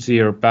good to see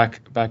you're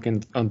back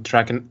on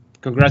track. And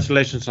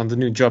congratulations on the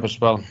new job as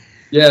well.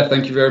 Yeah,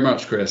 thank you very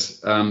much,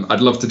 Chris.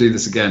 I'd love to do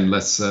this again.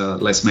 Let's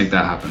make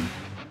that happen.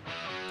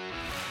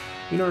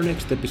 In our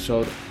next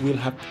episode, we'll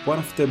have one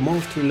of the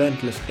most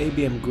relentless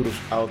ABM gurus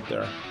out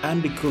there,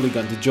 Andy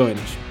Culligan, to join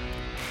us.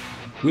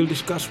 We'll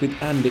discuss with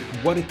Andy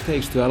what it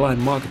takes to align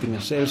marketing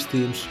and sales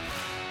teams,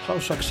 how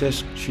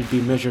success should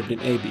be measured in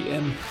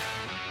ABM,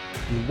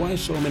 and why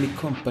so many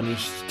companies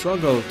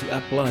struggle to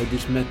apply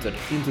this method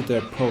into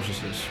their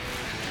processes.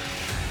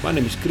 My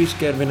name is Chris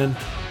Kervinen,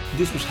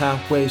 this was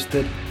Half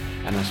Wasted,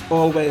 and as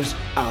always,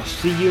 I'll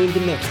see you in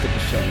the next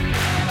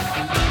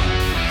episode.